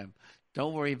from Hashem.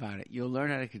 Don't worry about it. You'll learn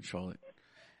how to control it.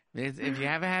 If you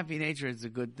have a happy nature, it's a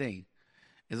good thing.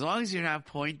 As long as you're not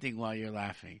pointing while you're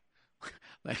laughing,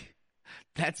 like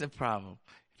that's a problem.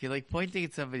 If you're like pointing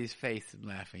at somebody's face and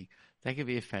laughing, that could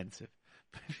be offensive.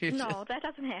 No, that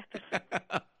doesn't happen.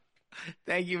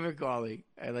 Thank you for calling.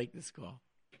 I like this call.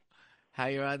 How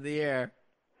you on the air?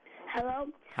 Hello.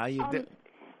 How you doing?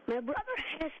 My brother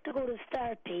has to go to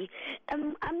therapy.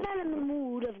 I'm not in the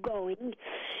mood of going.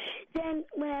 Then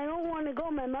when I don't want to go,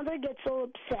 my mother gets so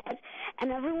upset,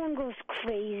 and everyone goes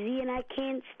crazy, and I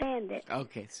can't stand it.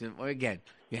 Okay, so again,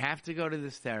 you have to go to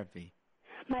this therapy.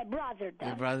 My brother does.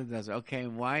 Your brother does. Okay,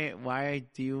 why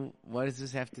do you, what does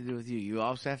this have to do with you? You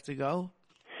also have to go?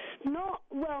 No,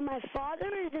 well, my father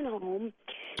isn't home,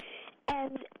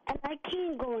 and I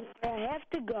can't go in there. I have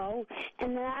to go,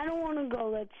 and then I don't want to go,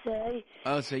 let's say.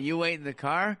 Oh, so you wait in the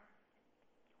car?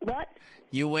 What?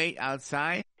 You wait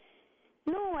outside?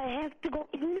 No, I have to go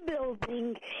in the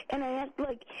building, and I have to,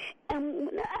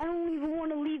 I don't even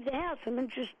want to leave the house. I'm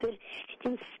interested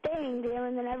in staying there,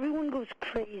 and then everyone goes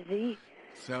crazy.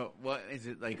 So, what is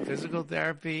it, like physical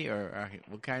therapy, or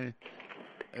what kind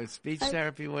of speech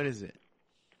therapy? What is it?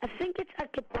 I think it's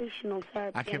occupational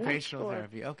therapy. Occupational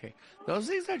therapy, okay. Those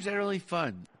things are generally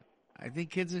fun. I think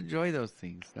kids enjoy those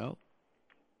things, no?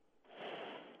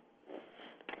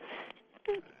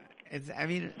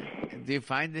 Do you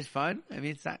find this fun? I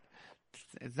mean,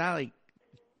 it's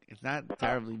not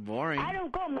terribly boring. I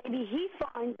don't go. Maybe he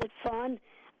finds it fun.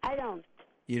 I don't.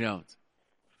 You don't?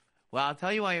 Well, I'll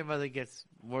tell you why your mother gets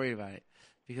worried about it.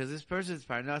 Because this person's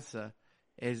parnasa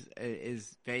is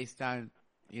based on,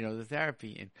 the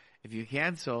therapy. And if you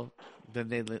cancel, then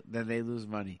they lose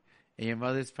money. And your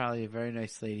mother's probably a very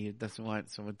nice lady who doesn't want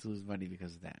someone to lose money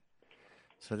because of that.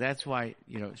 So that's why,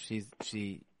 she's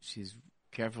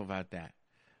careful about that.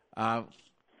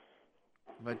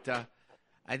 But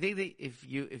I think that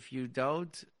if you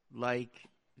don't like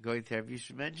going to therapy, you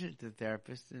should mention it to the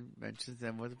therapist and mention to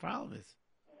them what the problem is.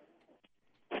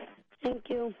 Thank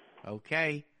you.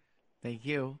 Okay. Thank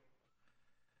you.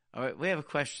 All right, we have a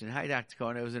question. Hi, Dr.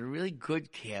 Cohen. I was in a really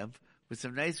good camp with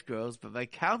some nice girls, but my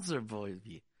counselor bullied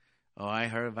me. Oh, I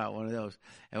heard about one of those.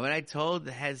 And when I told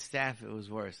the head staff, it was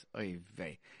worse.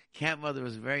 Camp mother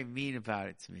was very mean about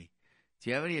it to me. Do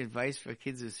you have any advice for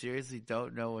kids who seriously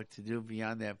don't know what to do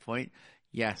beyond that point?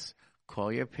 Yes.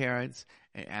 Call your parents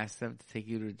and ask them to take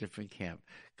you to a different camp.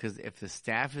 Because if the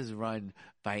staff is run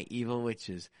by evil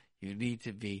witches, you need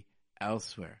to be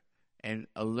elsewhere. And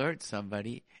alert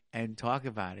somebody and talk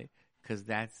about it, because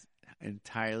that's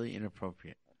entirely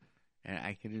inappropriate. And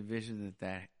I can envision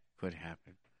that could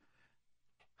happen.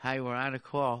 Hi, we're on a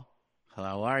call. Hello,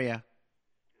 how are you?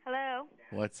 Hello.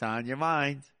 What's on your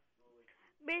mind?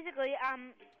 Basically,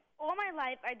 all my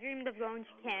life I dreamed of going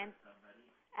to camp,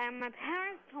 and my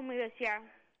parents told me this year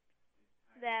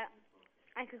that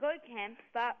I could go to camp,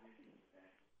 but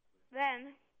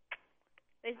then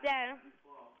they said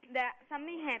that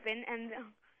something happened, and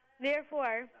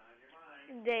therefore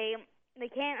they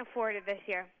can't afford it this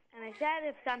year. And I said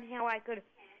if somehow I could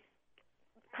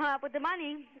come up with the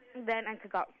money, then I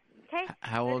could go. Okay?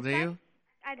 How old are you?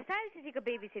 I decided to take a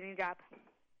babysitting job.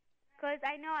 Because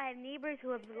I know I have neighbors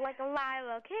who have a lot of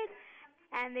little kids,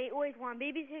 and they always want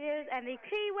babysitters, and they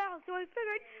pay well. So I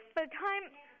figured by the time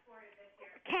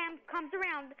camp comes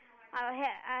around,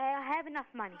 I'll have enough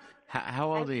money.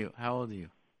 How old are you?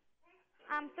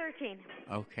 I'm 13.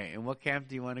 Okay, and what camp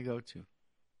do you want to go to?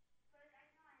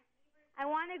 I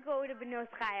want to go to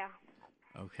Benoskaya.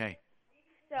 Okay.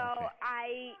 So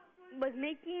I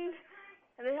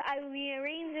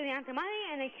rearranged the amount of money,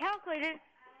 and I calculated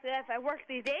that if I worked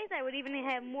these days, I would even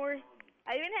have more.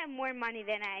 I even have more money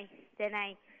than I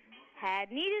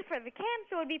had needed for the camp,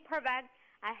 so it would be perfect.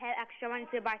 I had extra money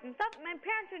to buy some stuff. My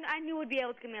parents, I knew, would be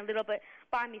able to give me a little bit,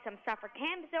 buy me some stuff for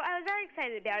camp, so I was very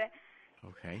excited about it.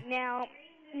 Okay. Now,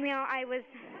 I was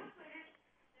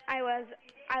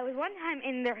one time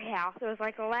in their house. It was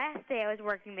like the last day I was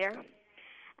working there,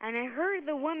 and I heard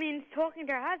the woman talking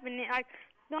to her husband. And,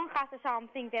 don't cause Shalom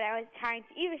think that I was trying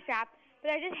to eavesdrop, but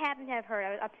I just happened to have heard.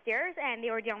 I was upstairs, and they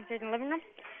were downstairs in the living room,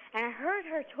 and I heard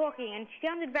her talking, and she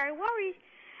sounded very worried,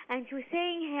 and she was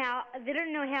saying how they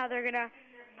don't know how they're gonna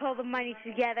pull the money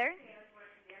together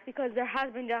because their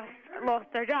husband just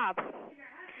lost their job.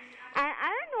 And I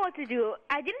don't know what to do.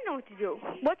 I didn't know what to do.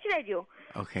 What should I do?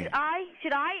 Okay.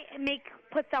 Should I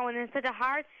put someone in such a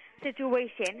hard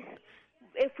situation?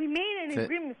 If we made an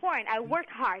agreement beforehand, I worked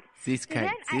hard. Ziskite.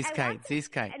 I wanted to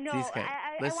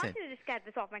just get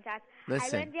this off my chest.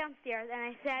 Listen. I went downstairs and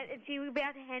I said, and she was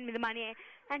about to hand me the money,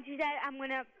 and she said, I'm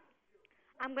gonna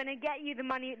get you the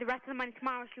money, the rest of the money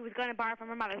tomorrow. She was gonna borrow from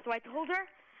her mother. So I told her,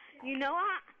 you know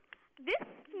what? This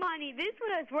money, this is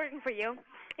what I was working for you.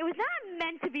 It was not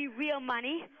meant to be real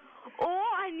money. All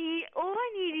I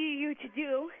needed you to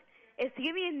do is to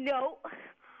give me a note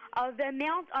of the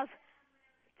amount of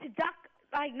not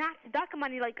tzedakah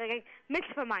money, like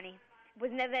mitzvah money.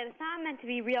 That it's not meant to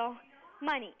be real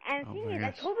money. And the thing is,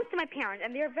 I told this to my parents,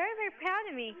 and they're very, very proud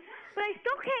of me. But I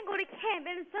still can't go to camp,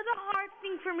 and it's such a hard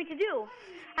thing for me to do.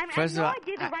 I know I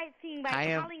did the right thing by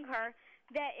telling her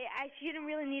that she didn't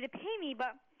really need to pay me,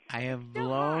 but I am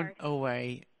blown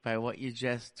away by what you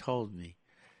just told me.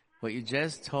 What you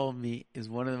just told me is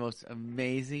one of the most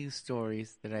amazing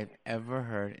stories that I've ever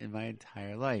heard in my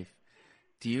entire life.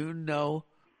 Do you know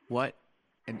what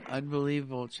an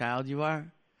unbelievable child you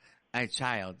are? A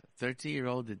child,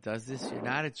 13-year-old that does this, you're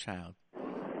not a child.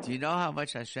 Do you know how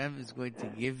much Hashem is going to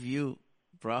give you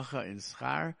bracha and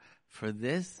schar for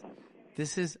this?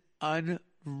 This is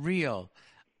unreal.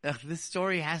 This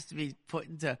story has to be put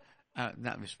into,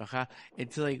 not mishpacha,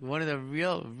 into like one of the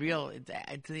real,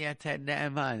 into the Atet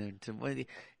Ne'eman.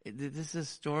 This is a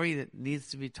story that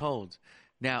needs to be told.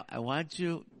 Now, I want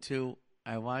you to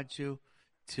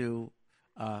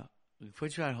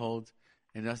put you on hold,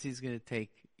 and Nussie's going to take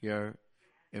your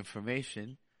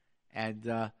information, and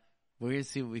we're going to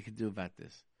see what we can do about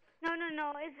this.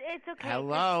 No, it's okay.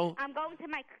 Hello? I'm going to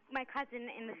my cousin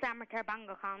in the Summer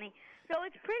Tarbango colony, so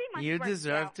it's pretty much You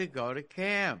deserve to go to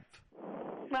camp.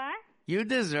 What? You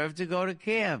deserve to go to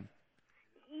camp.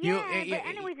 Yeah, but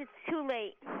anyways, it's too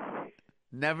late.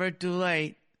 Never too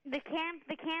late. The camp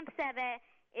said that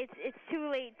it's too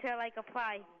late to like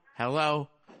apply. Hello?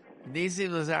 Nisi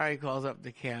Lazari calls up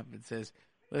the camp and says,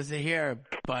 listen here,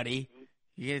 buddy,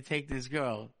 you're going to take this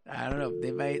girl. I don't know,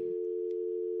 they might...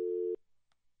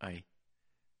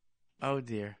 Oh,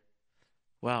 dear.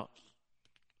 Well,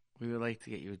 we would like to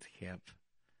get you into camp.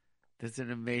 That's an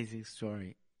amazing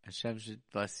story. Hashem should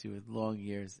bless you with long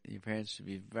years, and your parents should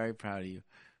be very proud of you.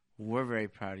 We're very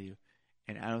proud of you.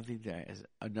 And I don't think there is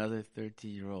another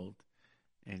 13-year-old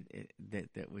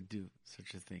that would do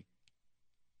such a thing.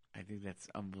 I think that's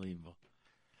unbelievable.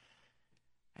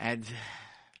 And,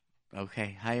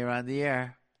 okay, hi, you're on the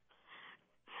air.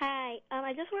 Hi,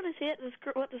 I just want to say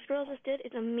what this girl just did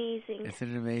is amazing.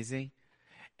 Isn't it amazing?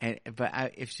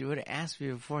 But if she would have asked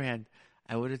me beforehand,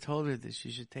 I would have told her that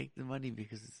she should take the money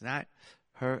because it's not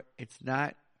her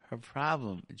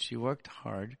problem, and she worked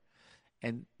hard.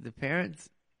 And the parents,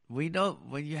 we know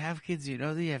when you have kids, you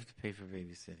know that you have to pay for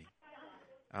babysitting.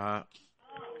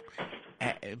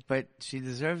 But she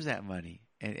deserves that money,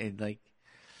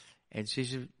 and she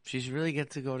should really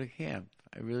get to go to camp.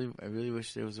 I really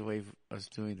wish there was a way of us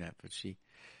doing that, but she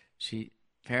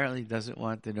apparently doesn't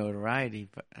want the notoriety,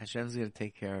 but Hashem's going to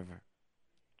take care of her.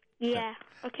 Yeah.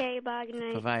 Okay, bye, good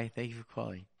night. Bye-bye. Thank you for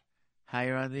calling. Hi,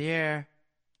 you're on the air.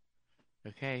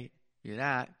 Okay, you're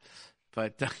not,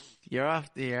 but you're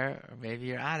off the air, or maybe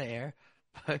you're out of air,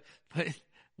 but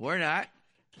we're not.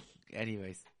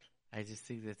 Anyways, I just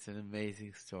think that's an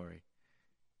amazing story.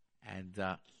 And,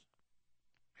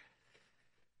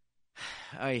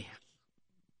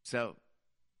 so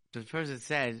the person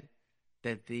said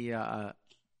that the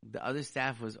other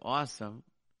staff was awesome.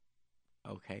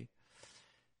 Okay.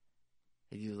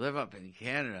 And you live up in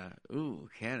Canada. Ooh,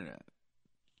 Canada.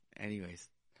 Anyways,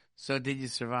 so did you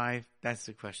survive? That's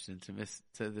the question to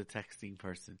the texting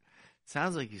person.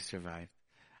 Sounds like you survived.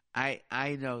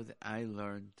 I know that I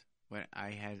learned when I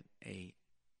had a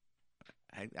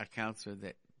counselor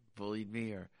that bullied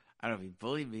me, or I don't know if he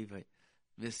bullied me, but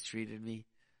mistreated me.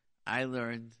 I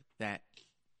learned that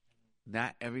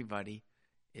not everybody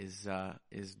is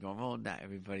normal, not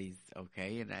everybody's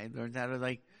okay, and I learned how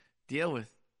to deal with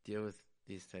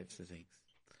these types of things.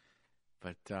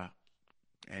 But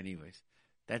anyways,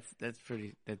 that's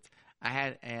I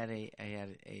had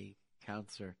a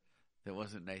counselor that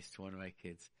wasn't nice to one of my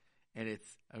kids, and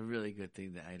it's a really good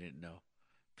thing that I didn't know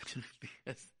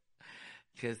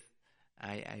because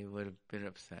I would have been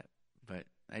upset. But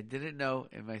I didn't know,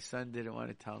 and my son didn't want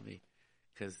to tell me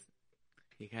because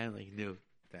he kind of knew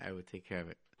that I would take care of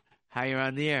it. Hi, you're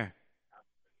on the air.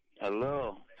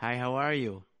 Hello. Hi, how are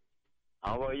you?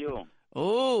 How are you?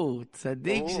 Oh,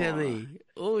 tzaddik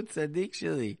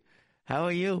sheli. How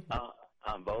are you?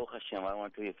 Baruch Hashem.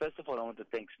 First of all, I want to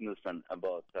thank Snusan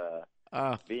about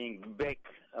being back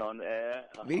on air.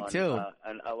 Me too.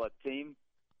 On our team.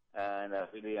 And I'm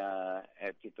really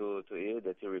happy to hear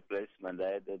that you replaced my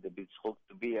dad at the big hope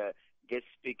to be a guest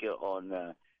speaker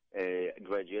on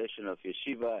graduation of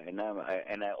yeshiva, and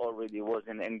I already was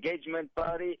in an engagement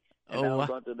party, and now I'm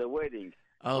going to the wedding.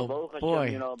 Oh, so boy.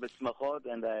 Hashem, b'tzmachot,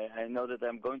 and I know that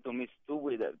I'm going to miss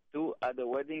two other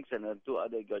weddings and 2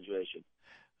 other graduations.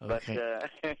 Okay.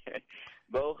 But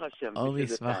Baruch Hashem. Only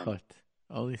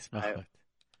smachot.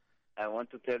 I want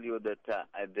to tell you that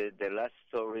the last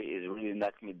story is really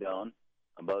knocked me down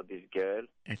about this girl.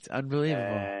 It's unbelievable.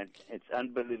 And it's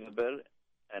unbelievable.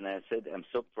 And I said, I'm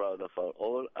so proud of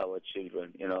all our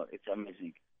children. It's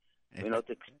amazing. We're not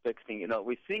expecting,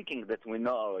 we're thinking that we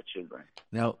know our children.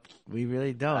 No, we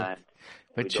really don't.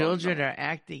 But children are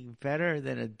acting better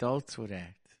than adults would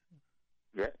act.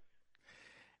 Yeah.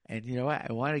 And you know what?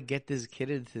 I want to get this kid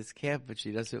into this camp, but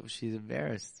she doesn't. She's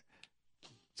embarrassed.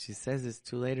 She says it's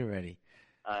too late already.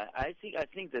 I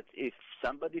think that if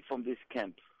somebody from this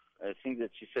camp, I think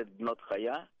that she said Bnot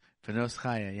Chaya. Bnos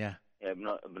Chaya, yeah. Yeah,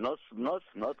 Bnos,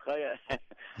 not Chaya.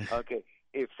 Okay.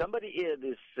 If somebody hear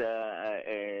this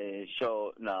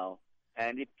show now,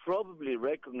 and he probably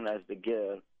recognized the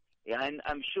girl, yeah,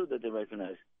 I'm sure that they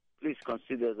recognize. Please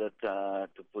consider that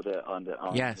to put her on the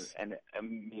Yes. And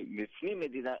לפני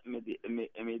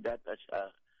מידת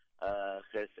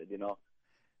חסד, you know.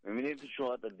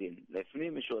 משורת הדין. לפני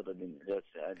משורת הדין.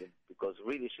 Because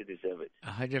really she deserves it.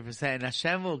 100%. And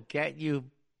Hashem will get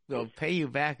you, will pay you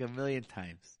back 1,000,000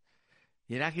 times.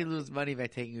 You're not going to lose money by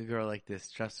taking a girl like this.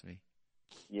 Trust me.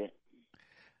 Yeah.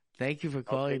 Thank you for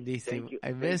calling, DC.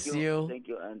 I miss you. Thank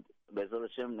you. And Bezrat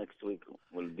Hashem, next week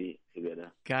we'll be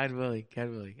together. God willing, God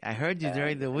willing. I heard you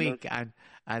during the week on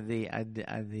the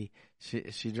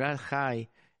Shidrat Chai,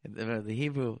 the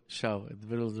Hebrew show in the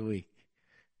middle of the week.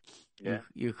 Yeah.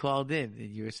 You called in and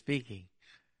you were speaking.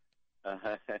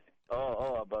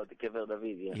 About the Kever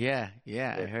David. Yeah.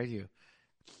 Yeah. I heard you.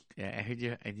 Yeah, I heard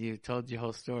you, and you told your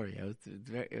whole story.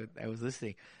 I was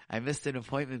listening. I missed an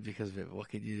appointment because of it. What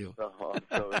can you do? Oh, I'm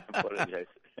sorry. I apologize.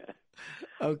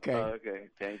 Okay. Okay.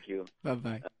 Thank you.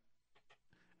 Bye-bye.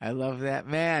 I love that.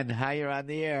 Man, hi, you're on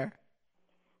the air.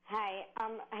 Hi.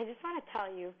 I just want to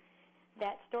tell you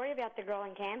that story about the girl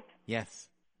in camp. Yes.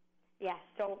 Yeah,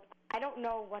 so I don't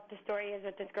know what the story is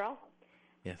with this girl.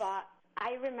 Yes. But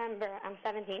I remember, I'm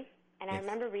 17, and I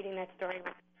remember reading that story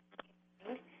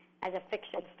as a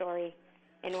fiction story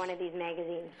in one of these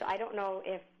magazines. So I don't know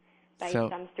if by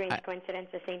some strange coincidence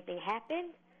the same thing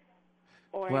happened.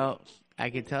 Well, I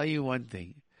can tell you one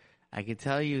thing. I can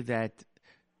tell you that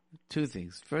two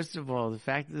things. First of all, the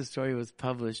fact that the story was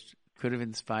published could have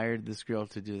inspired this girl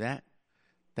to do that.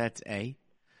 That's A.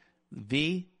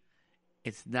 B,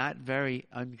 it's not very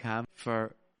uncommon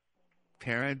for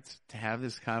parents to have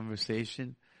this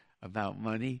conversation about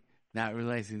money, not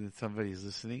realizing that somebody's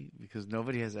listening, because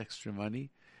nobody has extra money.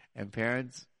 And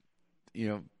parents,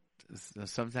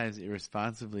 sometimes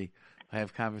irresponsibly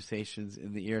have conversations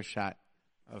in the earshot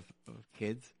of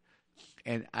kids.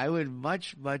 And I would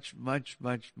much, much, much,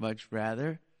 much, much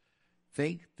rather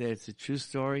think that it's a true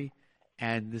story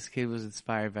and this kid was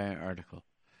inspired by an article,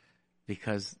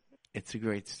 because it's a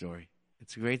great story.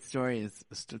 It's a great story.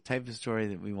 It's the type of story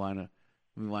that we want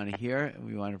to hear and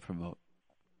we want to promote.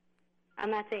 I'm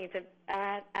not saying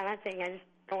I'm not saying I just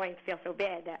don't want to feel so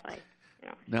bad that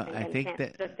No, I think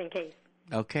that just in case.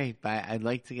 Okay, but I'd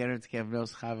like to get her into camp. No,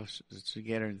 should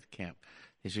get her into camp.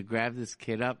 They should grab this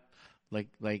kid up like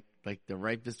the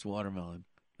ripest watermelon.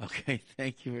 Okay,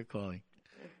 thank you for calling.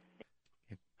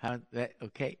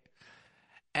 Okay.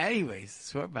 Anyways,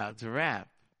 so we're about to wrap.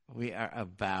 We are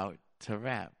about to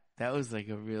wrap. That was a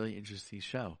really interesting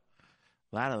show.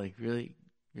 A lot of really,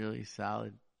 really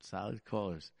solid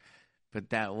callers. But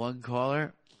that one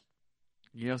caller,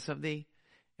 you know something?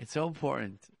 It's so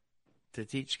important to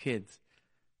teach kids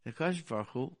that Kadosh Baruch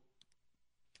Hu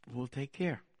will take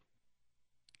care.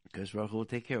 Kadosh Baruch Hu will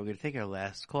take care. We're going to take our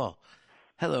last call.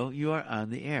 Hello, you are on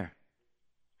the air.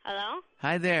 Hello?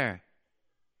 Hi there.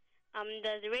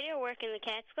 Does the radio work in the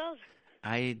Catskills?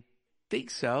 I think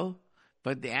so,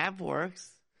 but the app works.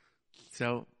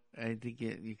 So I think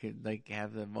you could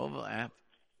have the mobile app.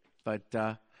 But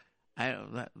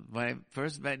when I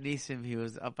first met Nisim, he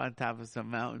was up on top of some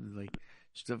mountain,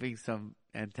 stuffing some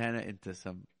antenna into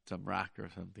some rock or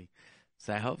something.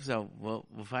 So I hope so. We'll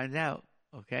find out.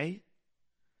 Okay.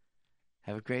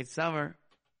 Have a great summer.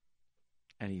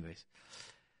 Anyways,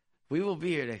 we will be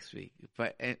here next week.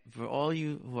 But for all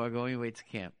you who are going away to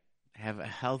camp, have a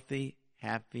healthy,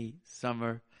 happy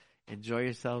summer. Enjoy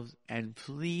yourselves. And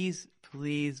please,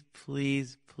 please,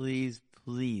 please, please,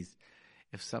 please,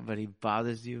 if somebody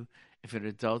bothers you, if an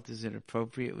adult is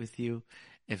inappropriate with you,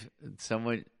 if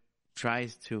someone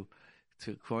tries to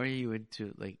corner you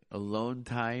into alone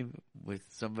time with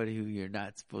somebody who you're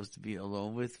not supposed to be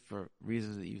alone with for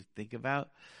reasons that you think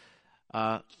about,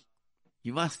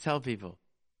 you must tell people.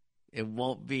 It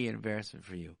won't be an embarrassment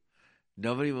for you.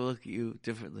 Nobody will look at you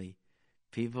differently.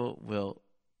 People will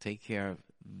take care of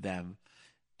them.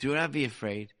 Do not be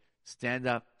afraid. Stand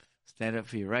up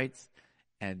for your rights,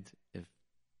 and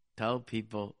tell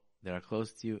people that are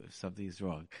close to you if something's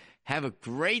wrong. Have a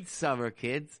great summer,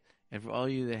 kids. And for all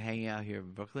you that hang out here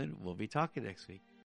in Brooklyn, we'll be talking next week.